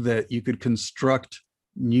idea that you could construct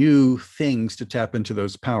new things to tap into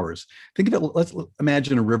those powers. Think of it, let's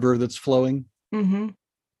imagine a river that's flowing. Mm-hmm.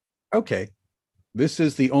 Okay, this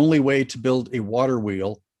is the only way to build a water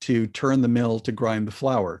wheel to turn the mill to grind the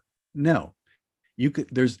flour. No,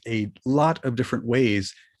 there's a lot of different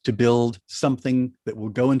ways to build something that will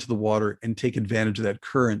go into the water and take advantage of that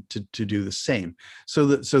current to do the same. So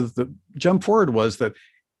the jump forward was that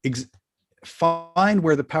find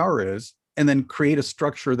where the power is and then create a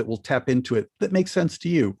structure that will tap into it that makes sense to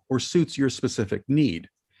you or suits your specific need.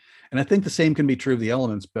 And I think the same can be true of the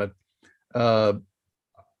elements, but uh,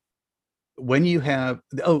 when you have,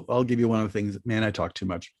 I'll give you one of the things, man, I talk too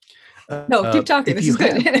much. No, keep talking. This is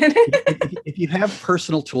good. If you have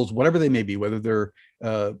personal tools, whatever they may be, whether they're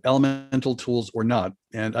elemental tools or not,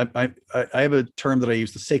 and I have a term that I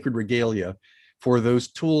use, the sacred regalia, for those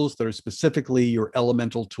tools that are specifically your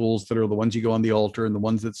elemental tools, that are the ones you go on the altar and the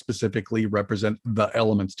ones that specifically represent the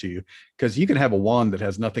elements to you. Because you can have a wand that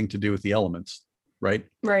has nothing to do with the elements, right?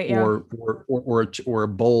 Right. Yeah. Or a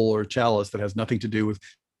bowl or a chalice that has nothing to do with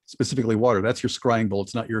specifically water. That's your scrying bowl.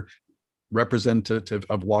 It's not your representative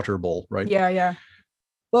of water bowl, right? Yeah. Yeah.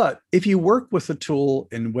 But if you work with a tool,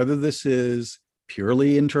 and whether this is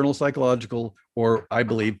purely internal psychological, or I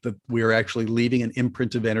believe that we are actually leaving an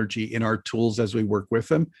imprint of energy in our tools as we work with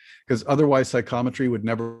them, because otherwise psychometry would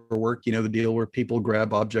never work. You know, the deal where people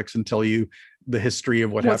grab objects and tell you the history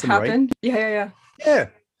of what's happened, right? Yeah.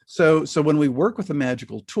 So when we work with a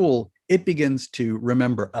magical tool, it begins to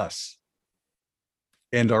remember us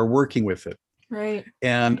and are working with it. Right.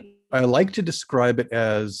 And I like to describe it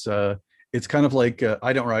as it's kind of like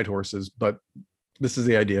I don't ride horses, but this is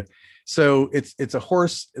the idea. So it's a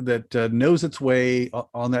horse that knows its way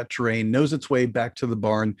on that terrain, knows its way back to the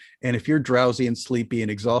barn. And if you're drowsy and sleepy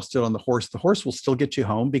and exhausted on the horse will still get you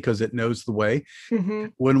home because it knows the way. Mm-hmm.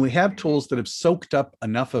 When we have tools that have soaked up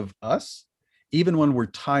enough of us, even when we're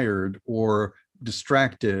tired or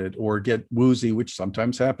distracted or get woozy, which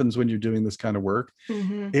sometimes happens when you're doing this kind of work,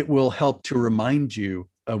 mm-hmm. it will help to remind you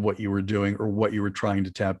of what you were doing or what you were trying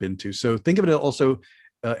to tap into. So think of it also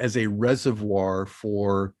as a reservoir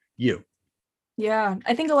for you. Yeah,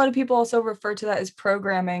 I think a lot of people also refer to that as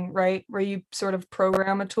programming, right? Where you sort of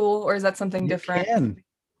program a tool, or is that something different?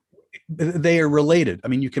 They are related. I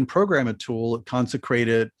mean, you can program a tool, consecrate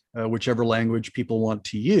it, whichever language people want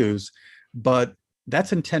to use, but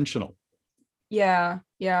that's intentional. Yeah.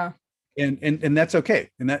 And that's okay.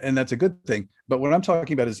 And that's a good thing. But what I'm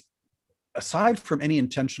talking about is, aside from any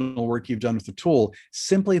intentional work you've done with the tool,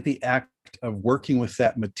 simply the act of working with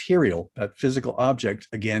that material, that physical object,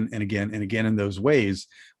 again and again and again in those ways,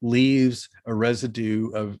 leaves a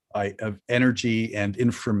residue of energy and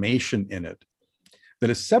information in it that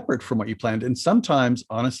is separate from what you planned. And sometimes,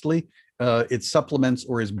 honestly, it supplements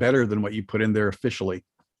or is better than what you put in there officially.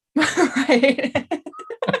 Right.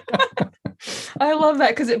 I love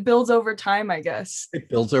that because it builds over time, I guess. It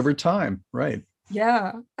builds over time, right?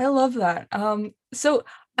 Yeah, I love that. So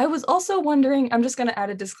I was also wondering, I'm just going to add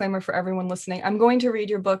a disclaimer for everyone listening. I'm going to read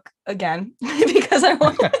your book again because I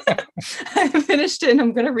finished it and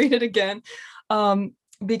I'm going to read it again.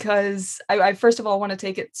 Because I first of all want to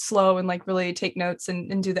take it slow and like really take notes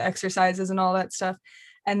and do the exercises and all that stuff.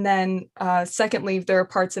 And then secondly, there are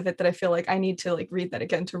parts of it that I feel like I need to like read that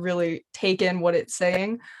again to really take in what it's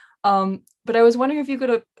saying. But I was wondering if you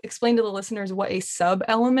could explain to the listeners what a sub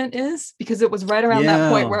element is, because it was right around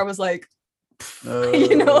that point where I was like,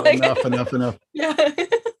 enough. Yeah.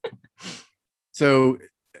 So,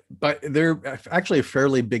 but they're actually a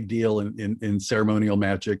fairly big deal in ceremonial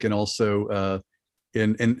magic, and also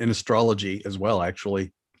in astrology as well,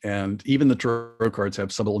 actually. And even the tarot cards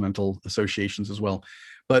have sub-elemental associations as well.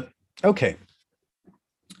 But okay,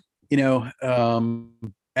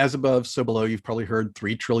 as above, so below, you've probably heard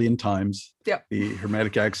 3 trillion times. Yep. The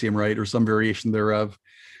Hermetic axiom, right? Or some variation thereof.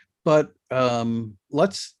 But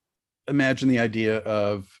let's imagine the idea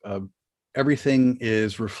of everything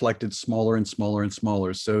is reflected smaller and smaller and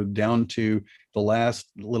smaller. So down to the last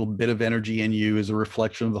little bit of energy in you is a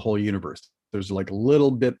reflection of the whole universe. There's like a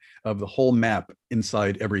little bit of the whole map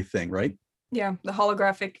inside everything, right? Yeah, the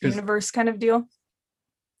holographic universe kind of deal.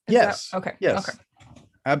 Yes. Okay. Yes. Okay.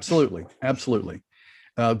 Absolutely.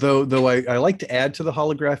 Though I like to add to the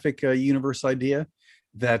holographic universe idea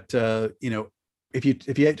that if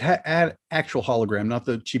you add actual hologram, not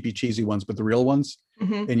the cheapy cheesy ones, but the real ones,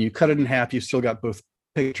 mm-hmm. and you cut it in half, you still got both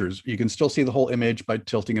pictures. You can still see the whole image by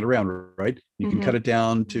tilting it around, right? You can cut it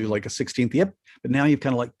down to like a 16th, yep. But now you've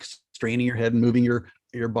kind of like straining your head and moving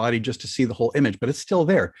your body just to see the whole image, but it's still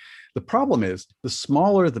there. The problem is, the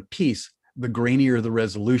smaller the piece, the grainier the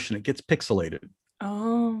resolution. It gets pixelated.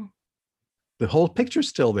 Oh. The whole picture's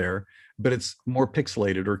still there, but it's more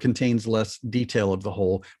pixelated or contains less detail of the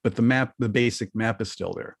whole, but the basic map is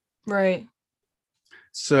still there. Right.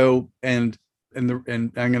 So, and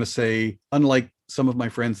I'm going to say, unlike some of my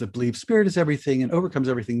friends that believe spirit is everything and overcomes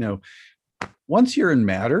everything, no. Once you're in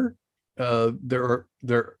matter,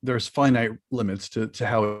 there's finite limits to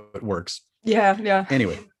how it works. Yeah, yeah.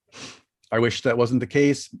 Anyway, I wish that wasn't the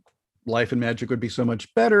case. Life and magic would be so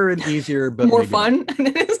much better and easier, but More maybe fun.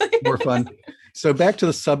 more fun. So back to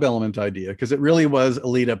the sub-element idea, because it really was a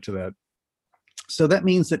lead up to that. So that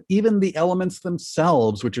means that even the elements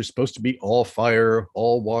themselves, which are supposed to be all fire,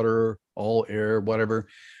 all water, all air, whatever,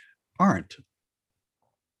 aren't.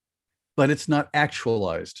 But it's not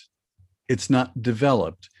actualized. It's not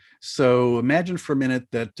developed. So imagine for a minute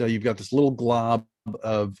that you've got this little glob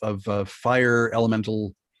of fire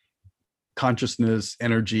elemental consciousness,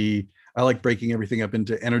 energy. I like breaking everything up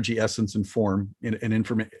into energy, essence, and form,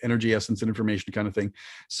 energy, essence, and information kind of thing.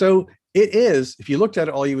 So it is, if you looked at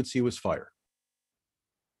it, all you would see was fire.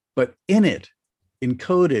 But in it,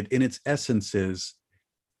 encoded in its essence is,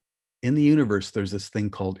 in the universe, there's this thing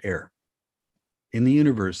called air. In the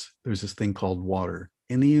universe, there's this thing called water.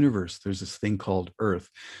 In the universe, there's this thing called earth.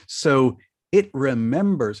 So it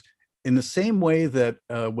remembers, in the same way that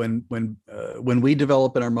when we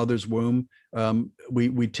develop in our mother's womb,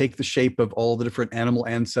 we take the shape of all the different animal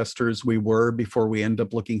ancestors we were before we end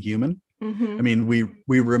up looking human. Mm-hmm. I mean,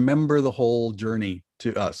 we remember the whole journey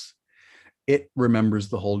to us. It remembers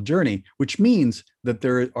the whole journey, which means that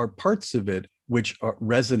there are parts of it which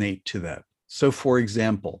resonate to that. So, for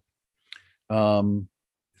example,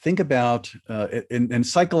 think about, and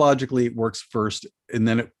psychologically it works first, and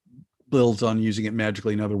then it builds on using it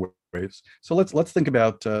magically in other ways. So let's think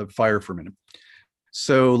about fire for a minute.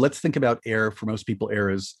 So let's think about air. For most people, air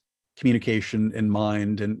is communication and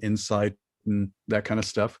mind and insight and that kind of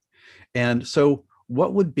stuff. And so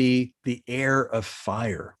what would be the air of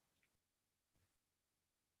fire?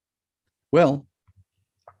 Well,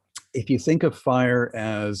 if you think of fire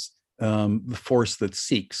as the force that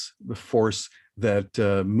seeks, the force that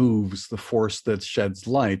moves, the force that sheds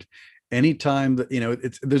light, anytime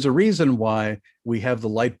that, there's a reason why we have the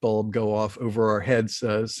light bulb go off over our heads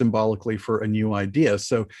symbolically for a new idea.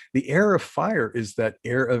 So the air of fire is that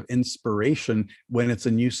air of inspiration when it's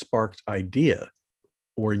a new sparked idea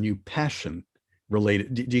or a new passion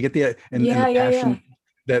related. Do you get the and the passion,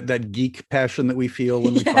 that geek passion that we feel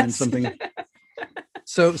when we find something?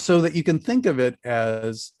 So that you can think of it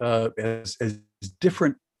as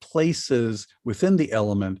different places within the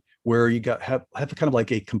element where you have kind of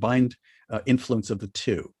like a combined influence of the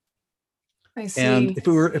two. I see. And if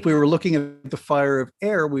we were looking at the fire of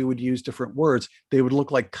air, we would use different words. They would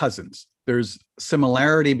look like cousins. There's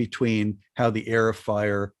similarity between how the air of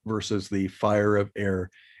fire versus the fire of air.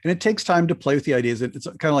 And it takes time to play with the ideas. It's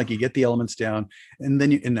kind of like you get the elements down, and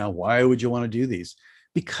then and now why would you want to do these?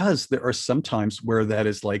 Because there are some times where that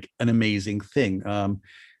is like an amazing thing.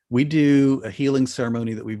 We do a healing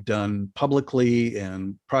ceremony that we've done publicly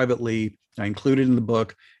and privately. I include it in the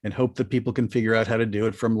book and hope that people can figure out how to do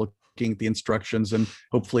it from looking at the instructions and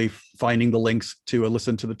hopefully finding the links to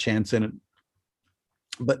listen to the chants in it.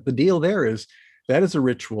 But the deal there is that is a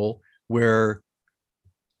ritual where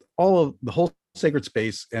all of the whole sacred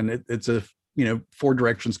space, and it's a 4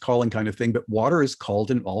 directions calling kind of thing, but water is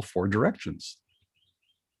called in all 4 directions.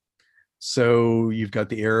 So you've got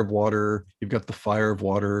the air of water, you've got the fire of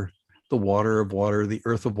water, the water of water, the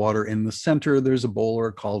earth of water. In the center, there's a bowl or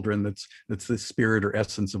a cauldron that's the spirit or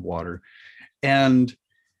essence of water. And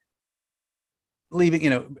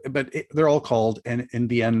they're all called, and in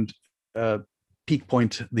the end, peak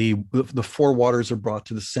point, the 4 waters are brought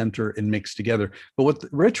to the center and mixed together. But what the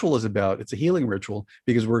ritual is about, it's a healing ritual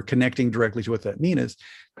because we're connecting directly to what that means. Is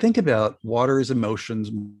think about water is emotions,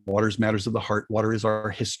 water is matters of the heart, water is our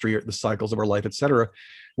history, the cycles of our life, etc.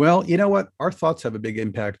 Well, you know what? Our thoughts have a big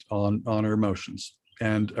impact on our emotions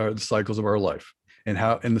and the cycles of our life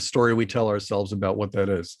and the story we tell ourselves about what that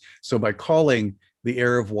is. So by calling the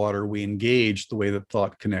air of water, we engage the way that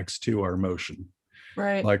thought connects to our emotion.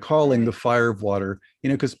 Right. By calling the fire of water,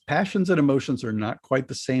 because passions and emotions are not quite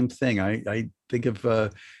the same thing. I think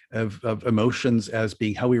of emotions as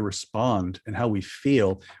being how we respond and how we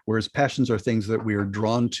feel, whereas passions are things that we are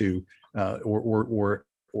drawn to, or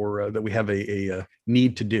that we have a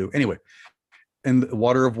need to do. Anyway, and the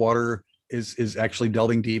water of water is actually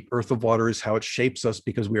delving deep. Earth of water is how it shapes us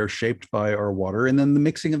because we are shaped by our water. And then the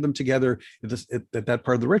mixing of them together, that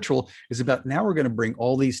part of the ritual is about now we're going to bring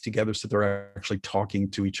all these together so they're actually talking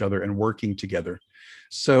to each other and working together.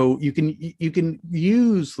 So you can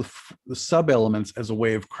use the sub elements as a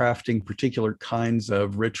way of crafting particular kinds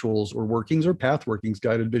of rituals or workings or path workings,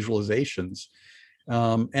 guided visualizations.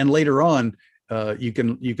 And later on, you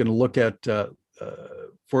can look at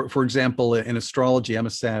for example, in astrology, I'm a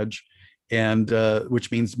Sag, and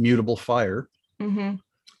which means mutable fire. Mm-hmm.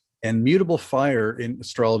 And mutable fire in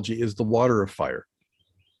astrology is the water of fire.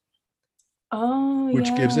 Oh,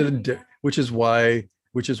 which gives yeah. it which is why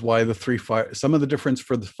the three fire. Some of the difference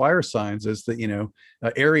for the fire signs is that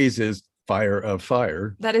Aries is fire of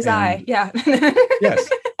fire. That is and yeah. yes,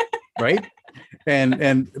 right.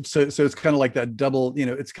 And so it's kind of like that double.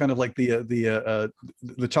 It's kind of like the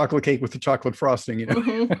chocolate cake with the chocolate frosting.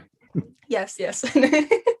 Mm-hmm. Yes.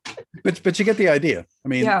 but you get the idea. I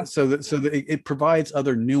mean, Yeah. so that it provides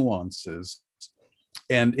other nuances,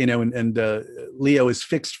 and Leo is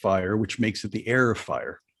fixed fire, which makes it the air of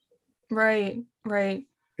fire. Right.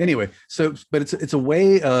 Anyway, but it's a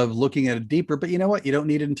way of looking at it deeper. But you know what? You don't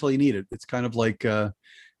need it until you need it. It's kind of like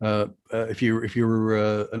if you're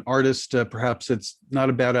an artist, perhaps it's not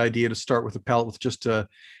a bad idea to start with a palette with just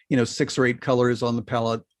 6 or 8 colors on the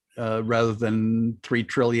palette rather than 3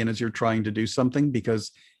 trillion as you're trying to do something,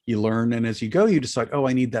 because you learn, and as you go, you decide, oh,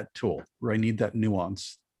 I need that tool, or I need that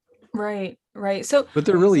nuance. Right. So, but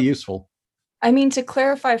they're really useful. I mean, to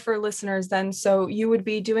clarify for listeners then, so you would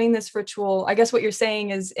be doing this ritual, I guess what you're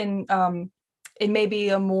saying is it may be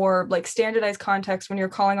a more like standardized context. When you're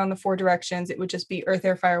calling on the 4 directions, it would just be earth,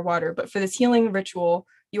 air, fire, water. But for this healing ritual,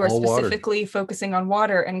 you are all specifically water. Focusing on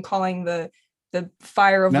water and calling the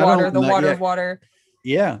fire of not water, only, the water yeah, of water.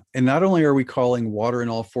 Yeah. And not only are we calling water in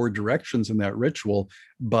all 4 directions in that ritual,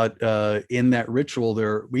 but in that ritual,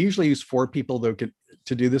 we usually use 4 people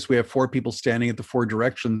to do this. We have 4 people standing at the 4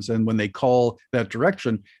 directions. And when they call that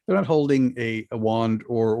direction, they're not holding a wand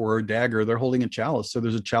or a dagger. They're holding a chalice. So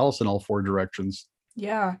there's a chalice in all 4 directions.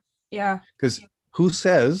 Yeah. Because who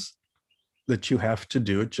says that you have to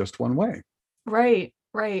do it just one way? Right.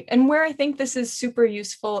 And where I think this is super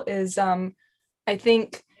useful is I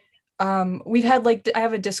think we've had I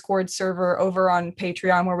have a Discord server over on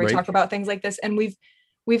Patreon where we talk about things like this, and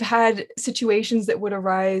we've had situations that would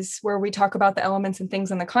arise where we talk about the elements and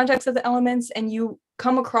things in the context of the elements, and you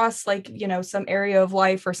come across some area of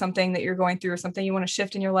life or something that you're going through or something you want to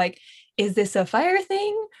shift, and you're like, is this a fire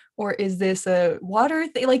thing or is this a water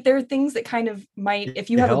thing? Like, there are things that kind of might, if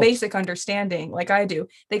you have a basic understanding like I do,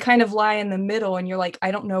 they kind of lie in the middle, and you're like,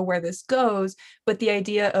 I don't know where this goes. But the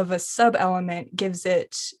idea of a sub element gives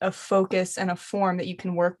it a focus and a form that you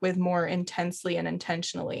can work with more intensely and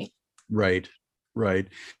intentionally. Right.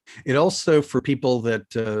 It also, for people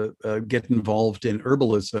that get involved in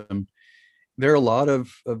herbalism, there are a lot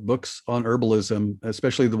of books on herbalism,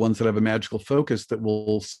 especially the ones that have a magical focus, that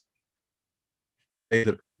will say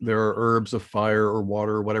that there are herbs of fire or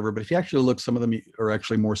water or whatever. But if you actually look, some of them are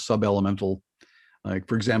actually more sub-elemental. Like,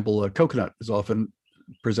 for example, coconut is often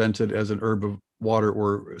presented as an herb of water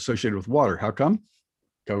or associated with water. How come?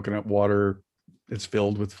 Coconut water, it's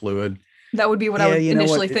filled with fluid. That would be what I would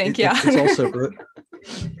initially think. It's also,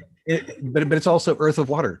 but it's also earth of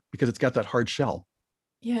water because it's got that hard shell.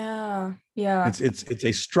 Yeah. It's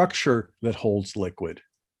a structure that holds liquid.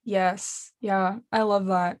 Yes. Yeah. I love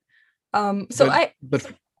that. Go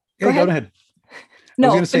ahead.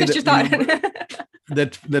 No, I was going to say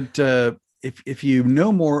that if you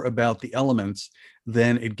know more about the elements,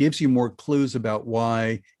 then it gives you more clues about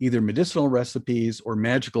why either medicinal recipes or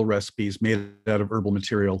magical recipes made out of herbal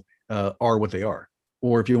material are what they are,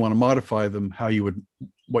 or if you want to modify them,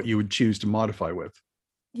 what you would choose to modify with.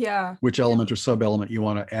 Yeah. Which element or sub element you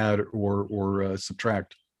want to add or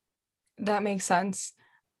subtract. That makes sense.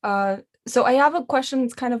 So I have a question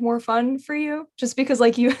that's kind of more fun for you, just because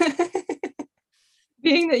you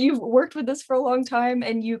being that you've worked with this for a long time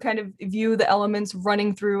and you kind of view the elements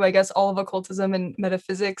running through, I guess, all of occultism and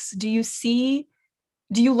metaphysics. Do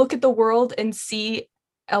you look at the world and see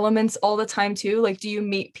elements all the time too? Like, do you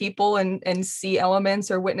meet people and see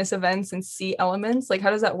elements, or witness events and see elements? Like,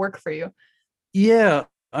 how does that work for you? Yeah,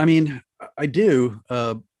 I mean, I do.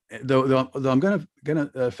 Though I'm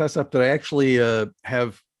gonna fess up that I actually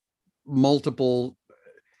have multiple.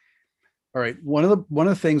 All right, one of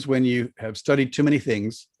the things when you have studied too many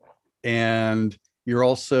things, and you're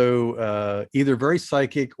also either very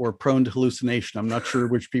psychic or prone to hallucination. I'm not sure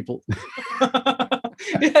which people.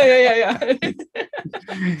 Yeah.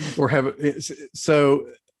 Or have so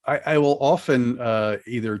I will often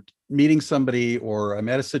either meeting somebody or I'm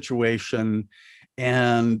at a situation.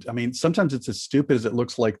 And I mean, sometimes it's as stupid as it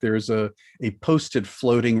looks like there's a post-it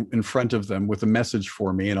floating in front of them with a message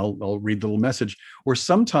for me, and I'll read the little message. Or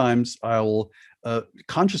sometimes I'll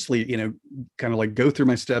consciously, kind of like go through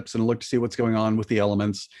my steps and look to see what's going on with the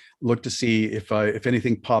elements, look to see if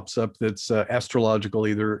anything pops up that's astrological,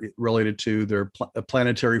 either related to their a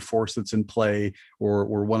planetary force that's in play,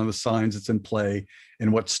 or one of the signs that's in play,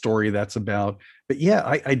 and what story that's about. But yeah,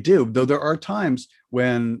 I do. Though there are times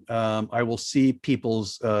when I will see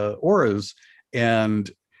people's auras, and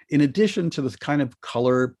in addition to the kind of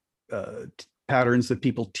color patterns that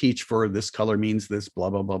people teach for this color means this, blah,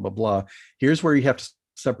 blah, blah, blah, blah. Here's where you have to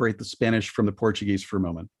separate the Spanish from the Portuguese for a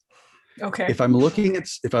moment. Okay. If I'm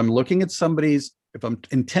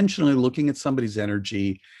intentionally looking at somebody's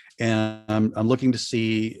energy, and I'm looking to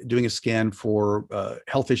see, doing a scan for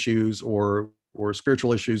health issues or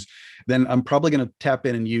spiritual issues, then I'm probably going to tap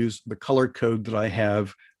in and use the color code that I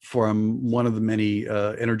have from one of the many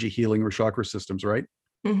energy healing or chakra systems, right?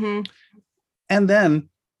 Mm-hmm. And then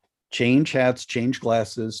change hats, change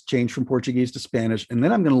glasses, change from Portuguese to Spanish. And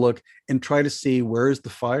then I'm going to look and try to see, where is the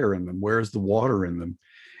fire in them? Where is the water in them?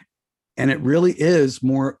 And it really is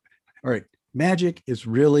more, all right, magic is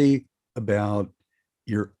really about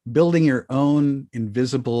you're building your own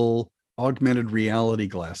invisible augmented reality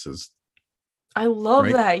glasses. I love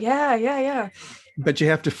Right. that. Yeah, yeah, yeah. But you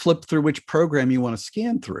have to flip through which program you want to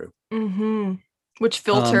scan through. Mm-hmm. Which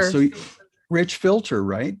filter? So rich filter,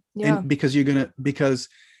 right? Yeah. And because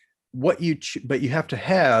but you have to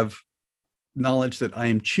have knowledge that I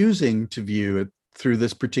am choosing to view it through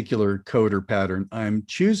this particular code or pattern. I'm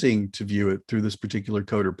choosing to view it through this particular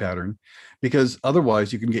code or pattern, because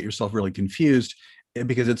otherwise you can get yourself really confused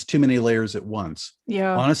because it's too many layers at once.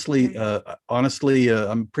 Yeah. Honestly,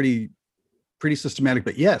 I'm pretty systematic,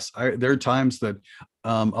 but yes, there are times that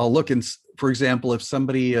I'll look and, for example, if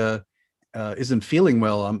somebody isn't feeling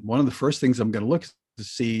well, one of the first things I'm going to look to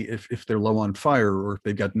see if they're low on fire, or if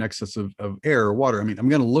they've got an excess of air or water. I mean, I'm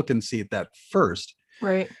going to look and see that first,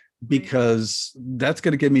 Right. because that's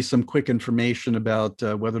going to give me some quick information about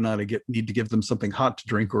whether or not I need to give them something hot to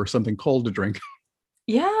drink or something cold to drink.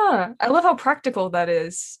 Yeah. I love how practical that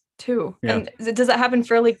is too. Yeah. And does it happen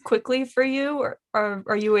fairly quickly for you, or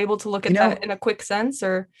are you able to look at that in a quick sense,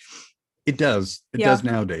 or? It does. It does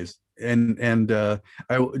nowadays. And I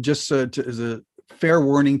just as a fair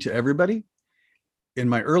warning to everybody, in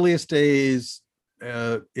my earliest days,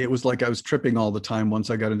 it was like I was tripping all the time once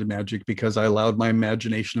I got into magic, because I allowed my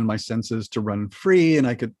imagination and my senses to run free, and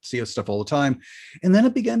I could see stuff all the time. And then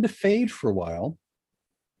it began to fade for a while.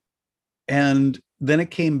 And then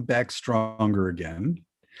it came back stronger again.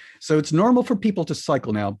 So it's normal for people to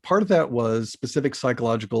cycle. Now, part of that was specific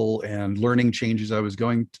psychological and learning changes I was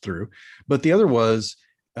going through. But the other was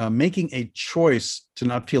making a choice to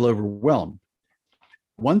not feel overwhelmed.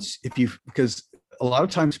 Because a lot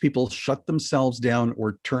of times people shut themselves down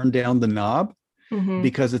or turn down the knob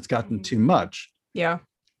because it's gotten too much. Yeah.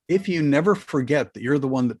 If you never forget that you're the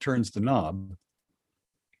one that turns the knob.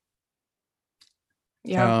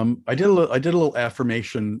 Yeah. I did a little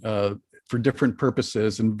affirmation for different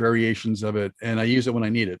purposes and variations of it, and I use it when I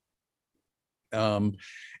need it. And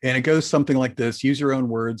it goes something like this: use your own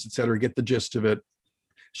words, etc. Get the gist of it.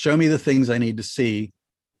 Show me the things I need to see.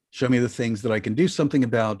 Show me the things that I can do something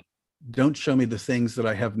about. Don't show me the things that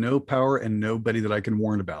I have no power and nobody that I can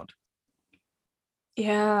warn about.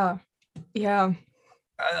 Yeah. Yeah.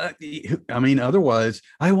 I mean, otherwise,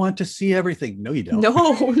 I want to see everything. No, you don't.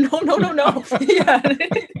 No. Yeah.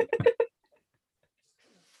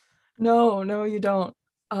 No, you don't.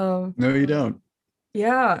 No, you don't.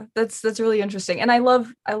 Yeah, that's really interesting. And I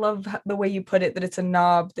love the way you put it, that it's a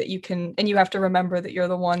knob that you can, and you have to remember that you're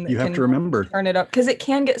the one that You have can to remember. turn it up, because it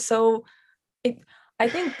can get so, I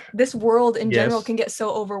think this world in general can get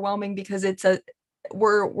so overwhelming, because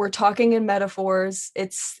we're talking in metaphors.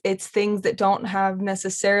 It's things that don't have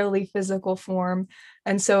necessarily physical form.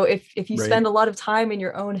 And so if you spend a lot of time in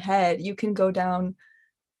your own head, you can go down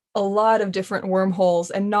a lot of different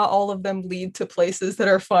wormholes, and not all of them lead to places that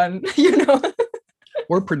are fun,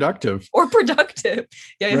 or productive.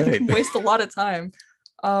 Yeah, you can waste a lot of time.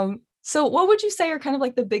 So what would you say are kind of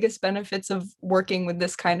like the biggest benefits of working with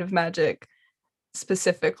this kind of magic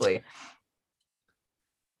specifically?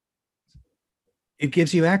 It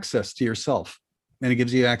gives you access to yourself, and it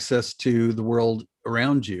gives you access to the world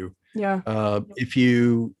around you. Yeah.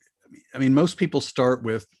 Most people start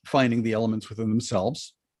with finding the elements within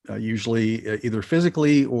themselves, usually either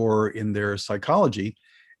physically or in their psychology,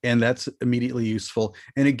 and that's immediately useful.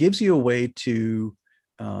 And it gives you a way to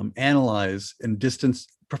analyze and distance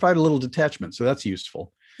provide a little detachment. So that's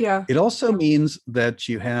useful. Yeah. It also means that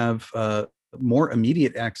you have more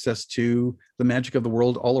immediate access to the magic of the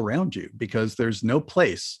world all around you, because there's no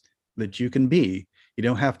place that you can be. You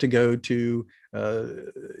don't have to go to uh,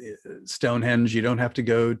 Stonehenge. You don't have to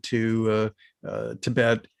go to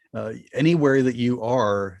Tibet. Anywhere that you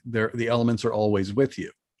are, there the elements are always with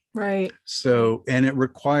you. Right. So, and it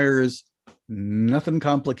requires nothing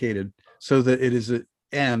complicated, so that it is a,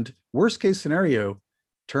 and worst case scenario,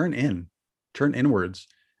 turn in, turn inwards.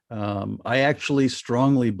 I actually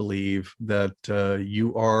strongly believe that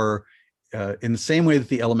you are, in the same way that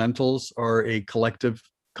the elementals are a collective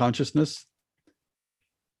consciousness.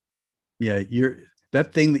 Yeah, you're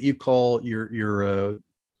that thing that you call your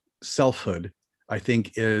selfhood, I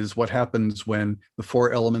think, is what happens when the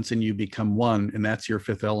four elements in you become one, and that's your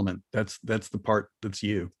fifth element. That's the part that's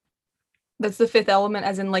you. That's the fifth element,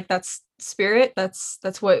 as in like that's spirit. That's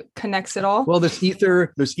what connects it all. Well, there's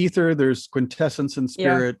quintessence and Yeah.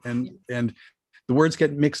 spirit, and the words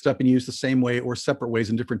get mixed up and used the same way or separate ways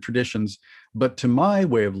in different traditions. But to my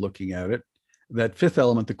way of looking at it, that fifth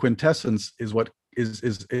element, the quintessence, is what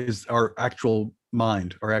is our actual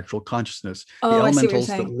mind, our actual consciousness. The Oh, I see what you're elementals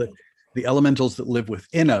that saying. the elementals that live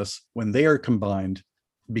within us, when they are combined,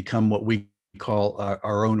 become what we call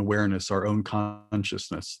our own awareness, our own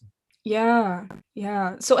consciousness. Yeah.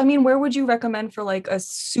 Yeah. So I mean, where would you recommend for like a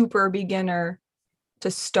super beginner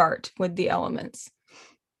to start with the elements?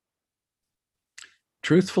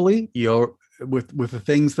 Truthfully, you're with the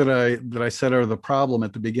things that I said are the problem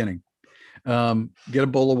at the beginning. Get a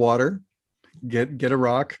bowl of water, get a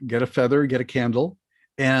rock, get a feather, get a candle,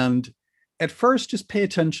 and at first just pay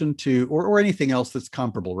attention to, or anything else that's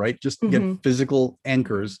comparable, right? Just get Hmm. physical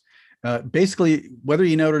anchors. Basically, whether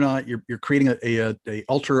you know it or not, you're creating a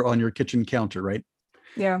altar on your kitchen counter, right?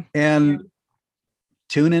 Yeah. And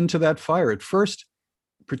tune into that fire. At first,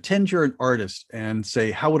 pretend you're an artist and say,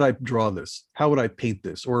 how would I draw this? How would I paint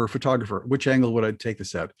this? Or a photographer, which angle would I take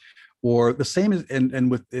this at? Or the same as, and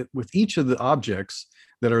with each of the objects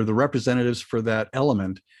that are the representatives for that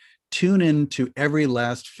element, tune into every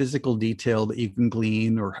last physical detail that you can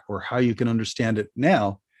glean, or how you can understand it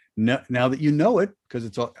now. Now that you know it, because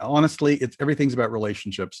it's honestly, it's everything's about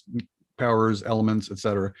relationships, powers, elements,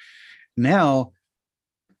 etc. Now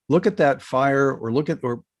look at that fire, or look at,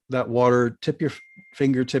 or that water, tip your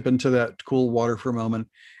fingertip into that cool water for a moment,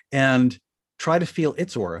 and try to feel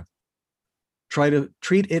its aura. Try to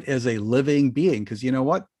treat it as a living being, because you know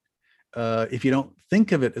what, if you don't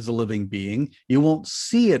think of it as a living being, you won't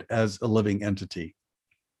see it as a living entity.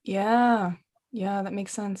 Yeah. Yeah, that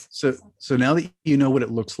makes sense. So now that you know what it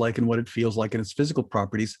looks like and what it feels like and its physical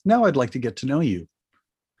properties, now I'd like to get to know you.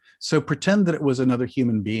 So pretend that it was another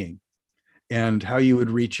human being, and how you would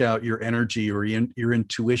reach out your energy or your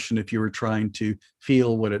intuition if you were trying to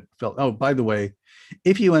feel what it felt. Oh, by the way,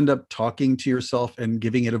 if you end up talking to yourself and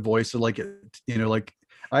giving it a voice, like, like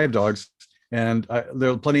I have dogs, and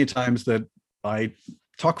there are plenty of times that I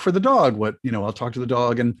talk for the dog. I'll talk to the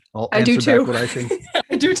dog and I'll I do answer back too. what I think.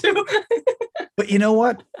 I do too. But you know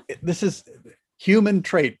what? This is human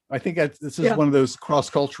trait. I think this is Yeah. one of those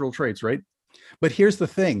cross-cultural traits, right? But here's the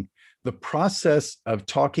thing. The process of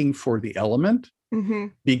talking for the element Hmm.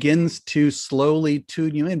 begins to slowly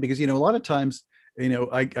tune you in, because a lot of times,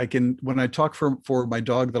 I can, when I talk for my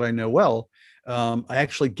dog that I know well, I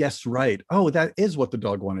actually guessed right. Oh, that is what the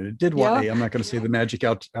dog wanted. It did want Yeah. a, I'm not going to say the magic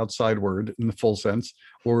outside word in the full sense,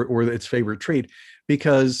 or its favorite treat,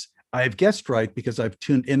 because I've guessed right, because I've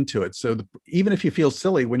tuned into it. So even if you feel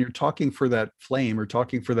silly when you're talking for that flame or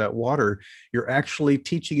talking for that water, you're actually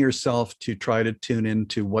teaching yourself to try to tune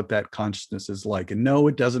into what that consciousness is like. And no,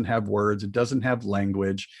 it doesn't have words. It doesn't have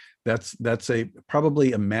language. That's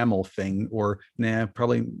probably a mammal thing, or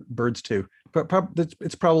probably birds too.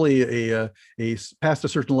 It's probably a past a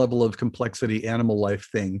certain level of complexity animal life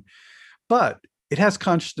thing. But it has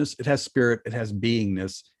consciousness, it has spirit, it has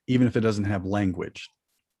beingness, even if it doesn't have language.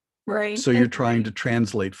 Right. So you're trying to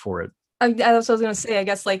translate for it. That's what I was gonna say. I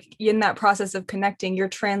guess like in that process of connecting, you're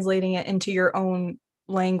translating it into your own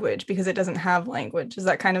language because it doesn't have language. Is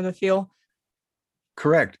that kind of the feel?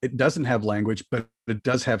 Correct. It doesn't have language, but it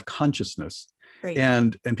does have consciousness. Right.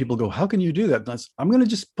 And people go, how can you do that? I'm going to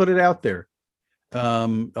just put it out there.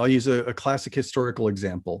 I'll use a classic historical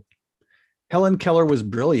example. Helen Keller was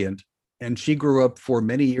brilliant, and she grew up for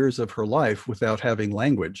many years of her life without having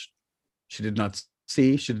language. She did not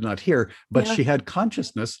see, she did not hear, but Yeah. she had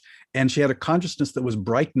consciousness, and she had a consciousness that was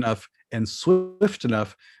bright enough and swift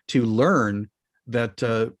enough to learn that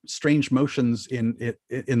strange motions in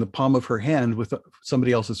the palm of her hand with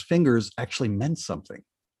somebody else's fingers actually meant something.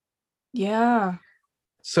 Yeah.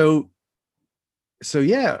 So So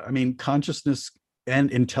yeah, I mean, consciousness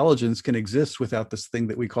and intelligence can exist without this thing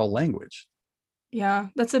that we call language. Yeah,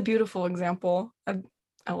 that's a beautiful example.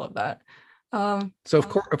 I love that. Um, So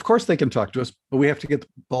of course they can talk to us, but we have to get the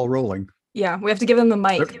ball rolling. yeah, we have to give them the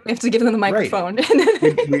mic. We have to give them the Right. microphone.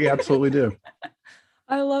 We absolutely do.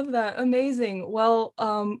 I love that. Amazing. Well,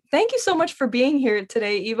 thank you so much for being here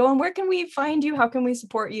today, Evo. And where can we find you? How can we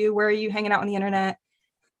support you? Where are you hanging out on the internet?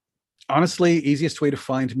 Honestly, easiest way to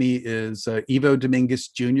find me is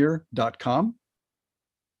evodominguezjr.com,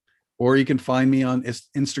 or you can find me on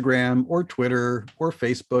Instagram or Twitter or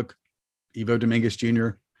Facebook, Evo Dominguez Jr.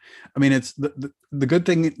 I mean, it's the good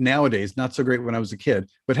thing nowadays, not so great when I was a kid,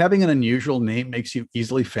 but having an unusual name makes you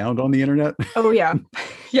easily found on the internet. Oh, yeah.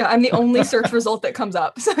 Yeah, I'm the only search result that comes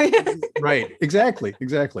up. So, yeah. Right. Exactly.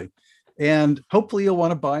 Exactly. And hopefully you'll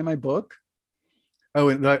want to buy my book. Oh,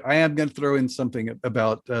 and I am going to throw in something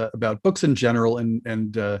about books in general, and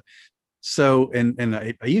I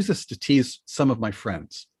use this to tease some of my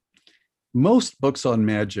friends. Most books on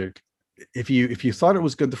magic, if you thought it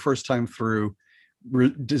was good the first time through,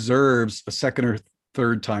 deserves a second or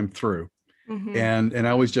third time through. Mhm. And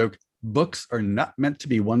I always joke, books are not meant to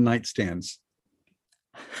be one night stands.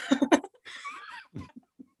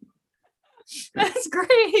 That's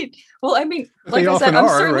great. Well, I mean, But like they I said, often I'm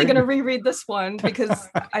are, certainly right? going to reread this one because,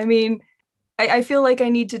 I mean, I feel like I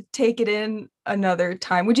need to take it in another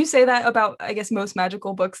time. Would you say that about, I guess, most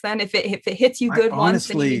magical books then? If it hits you I good once,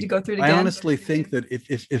 then you need to honestly, go through it I again? honestly think that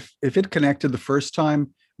if it connected the first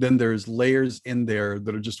time, then there's layers in there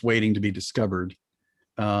that are just waiting to be discovered.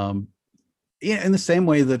 Um, yeah, in the same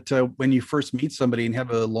way that when you first meet somebody and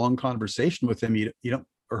have a long conversation with them, you don't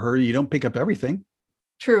or her, you don't pick up everything,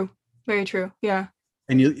 True. Very true. Yeah.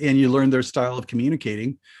 and you learn their style of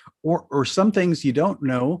communicating, or some things you don't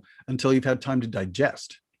know until you've had time to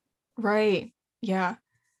digest. Right. Yeah.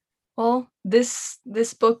 Well, this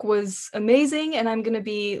book was amazing, and I'm going to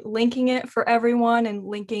be linking it for everyone and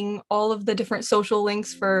linking all of the different social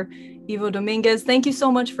links for Evo Dominguez. Thank you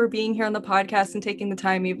so much for being here on the podcast and taking the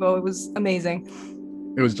time, Evo. It was amazing.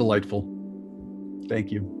 It was delightful.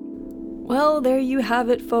 Thank you. Well, there you have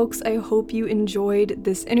it, folks. I hope you enjoyed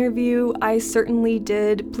this interview. I certainly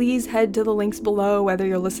did. Please head to the links below, whether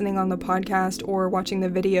you're listening on the podcast or watching the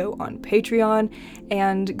video on Patreon,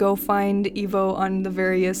 and go find Evo on the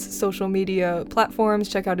various social media platforms.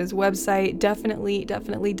 Check out his website.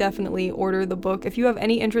 Definitely order the book. If you have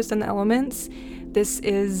any interest in the elements, this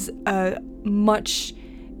is a much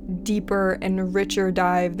deeper and richer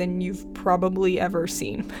dive than you've probably ever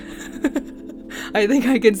seen. I think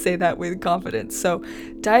I can say that with confidence. So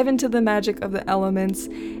dive into the magic of the elements,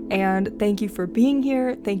 and thank you for being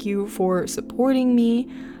here. Thank you for supporting me,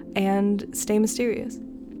 and stay mysterious.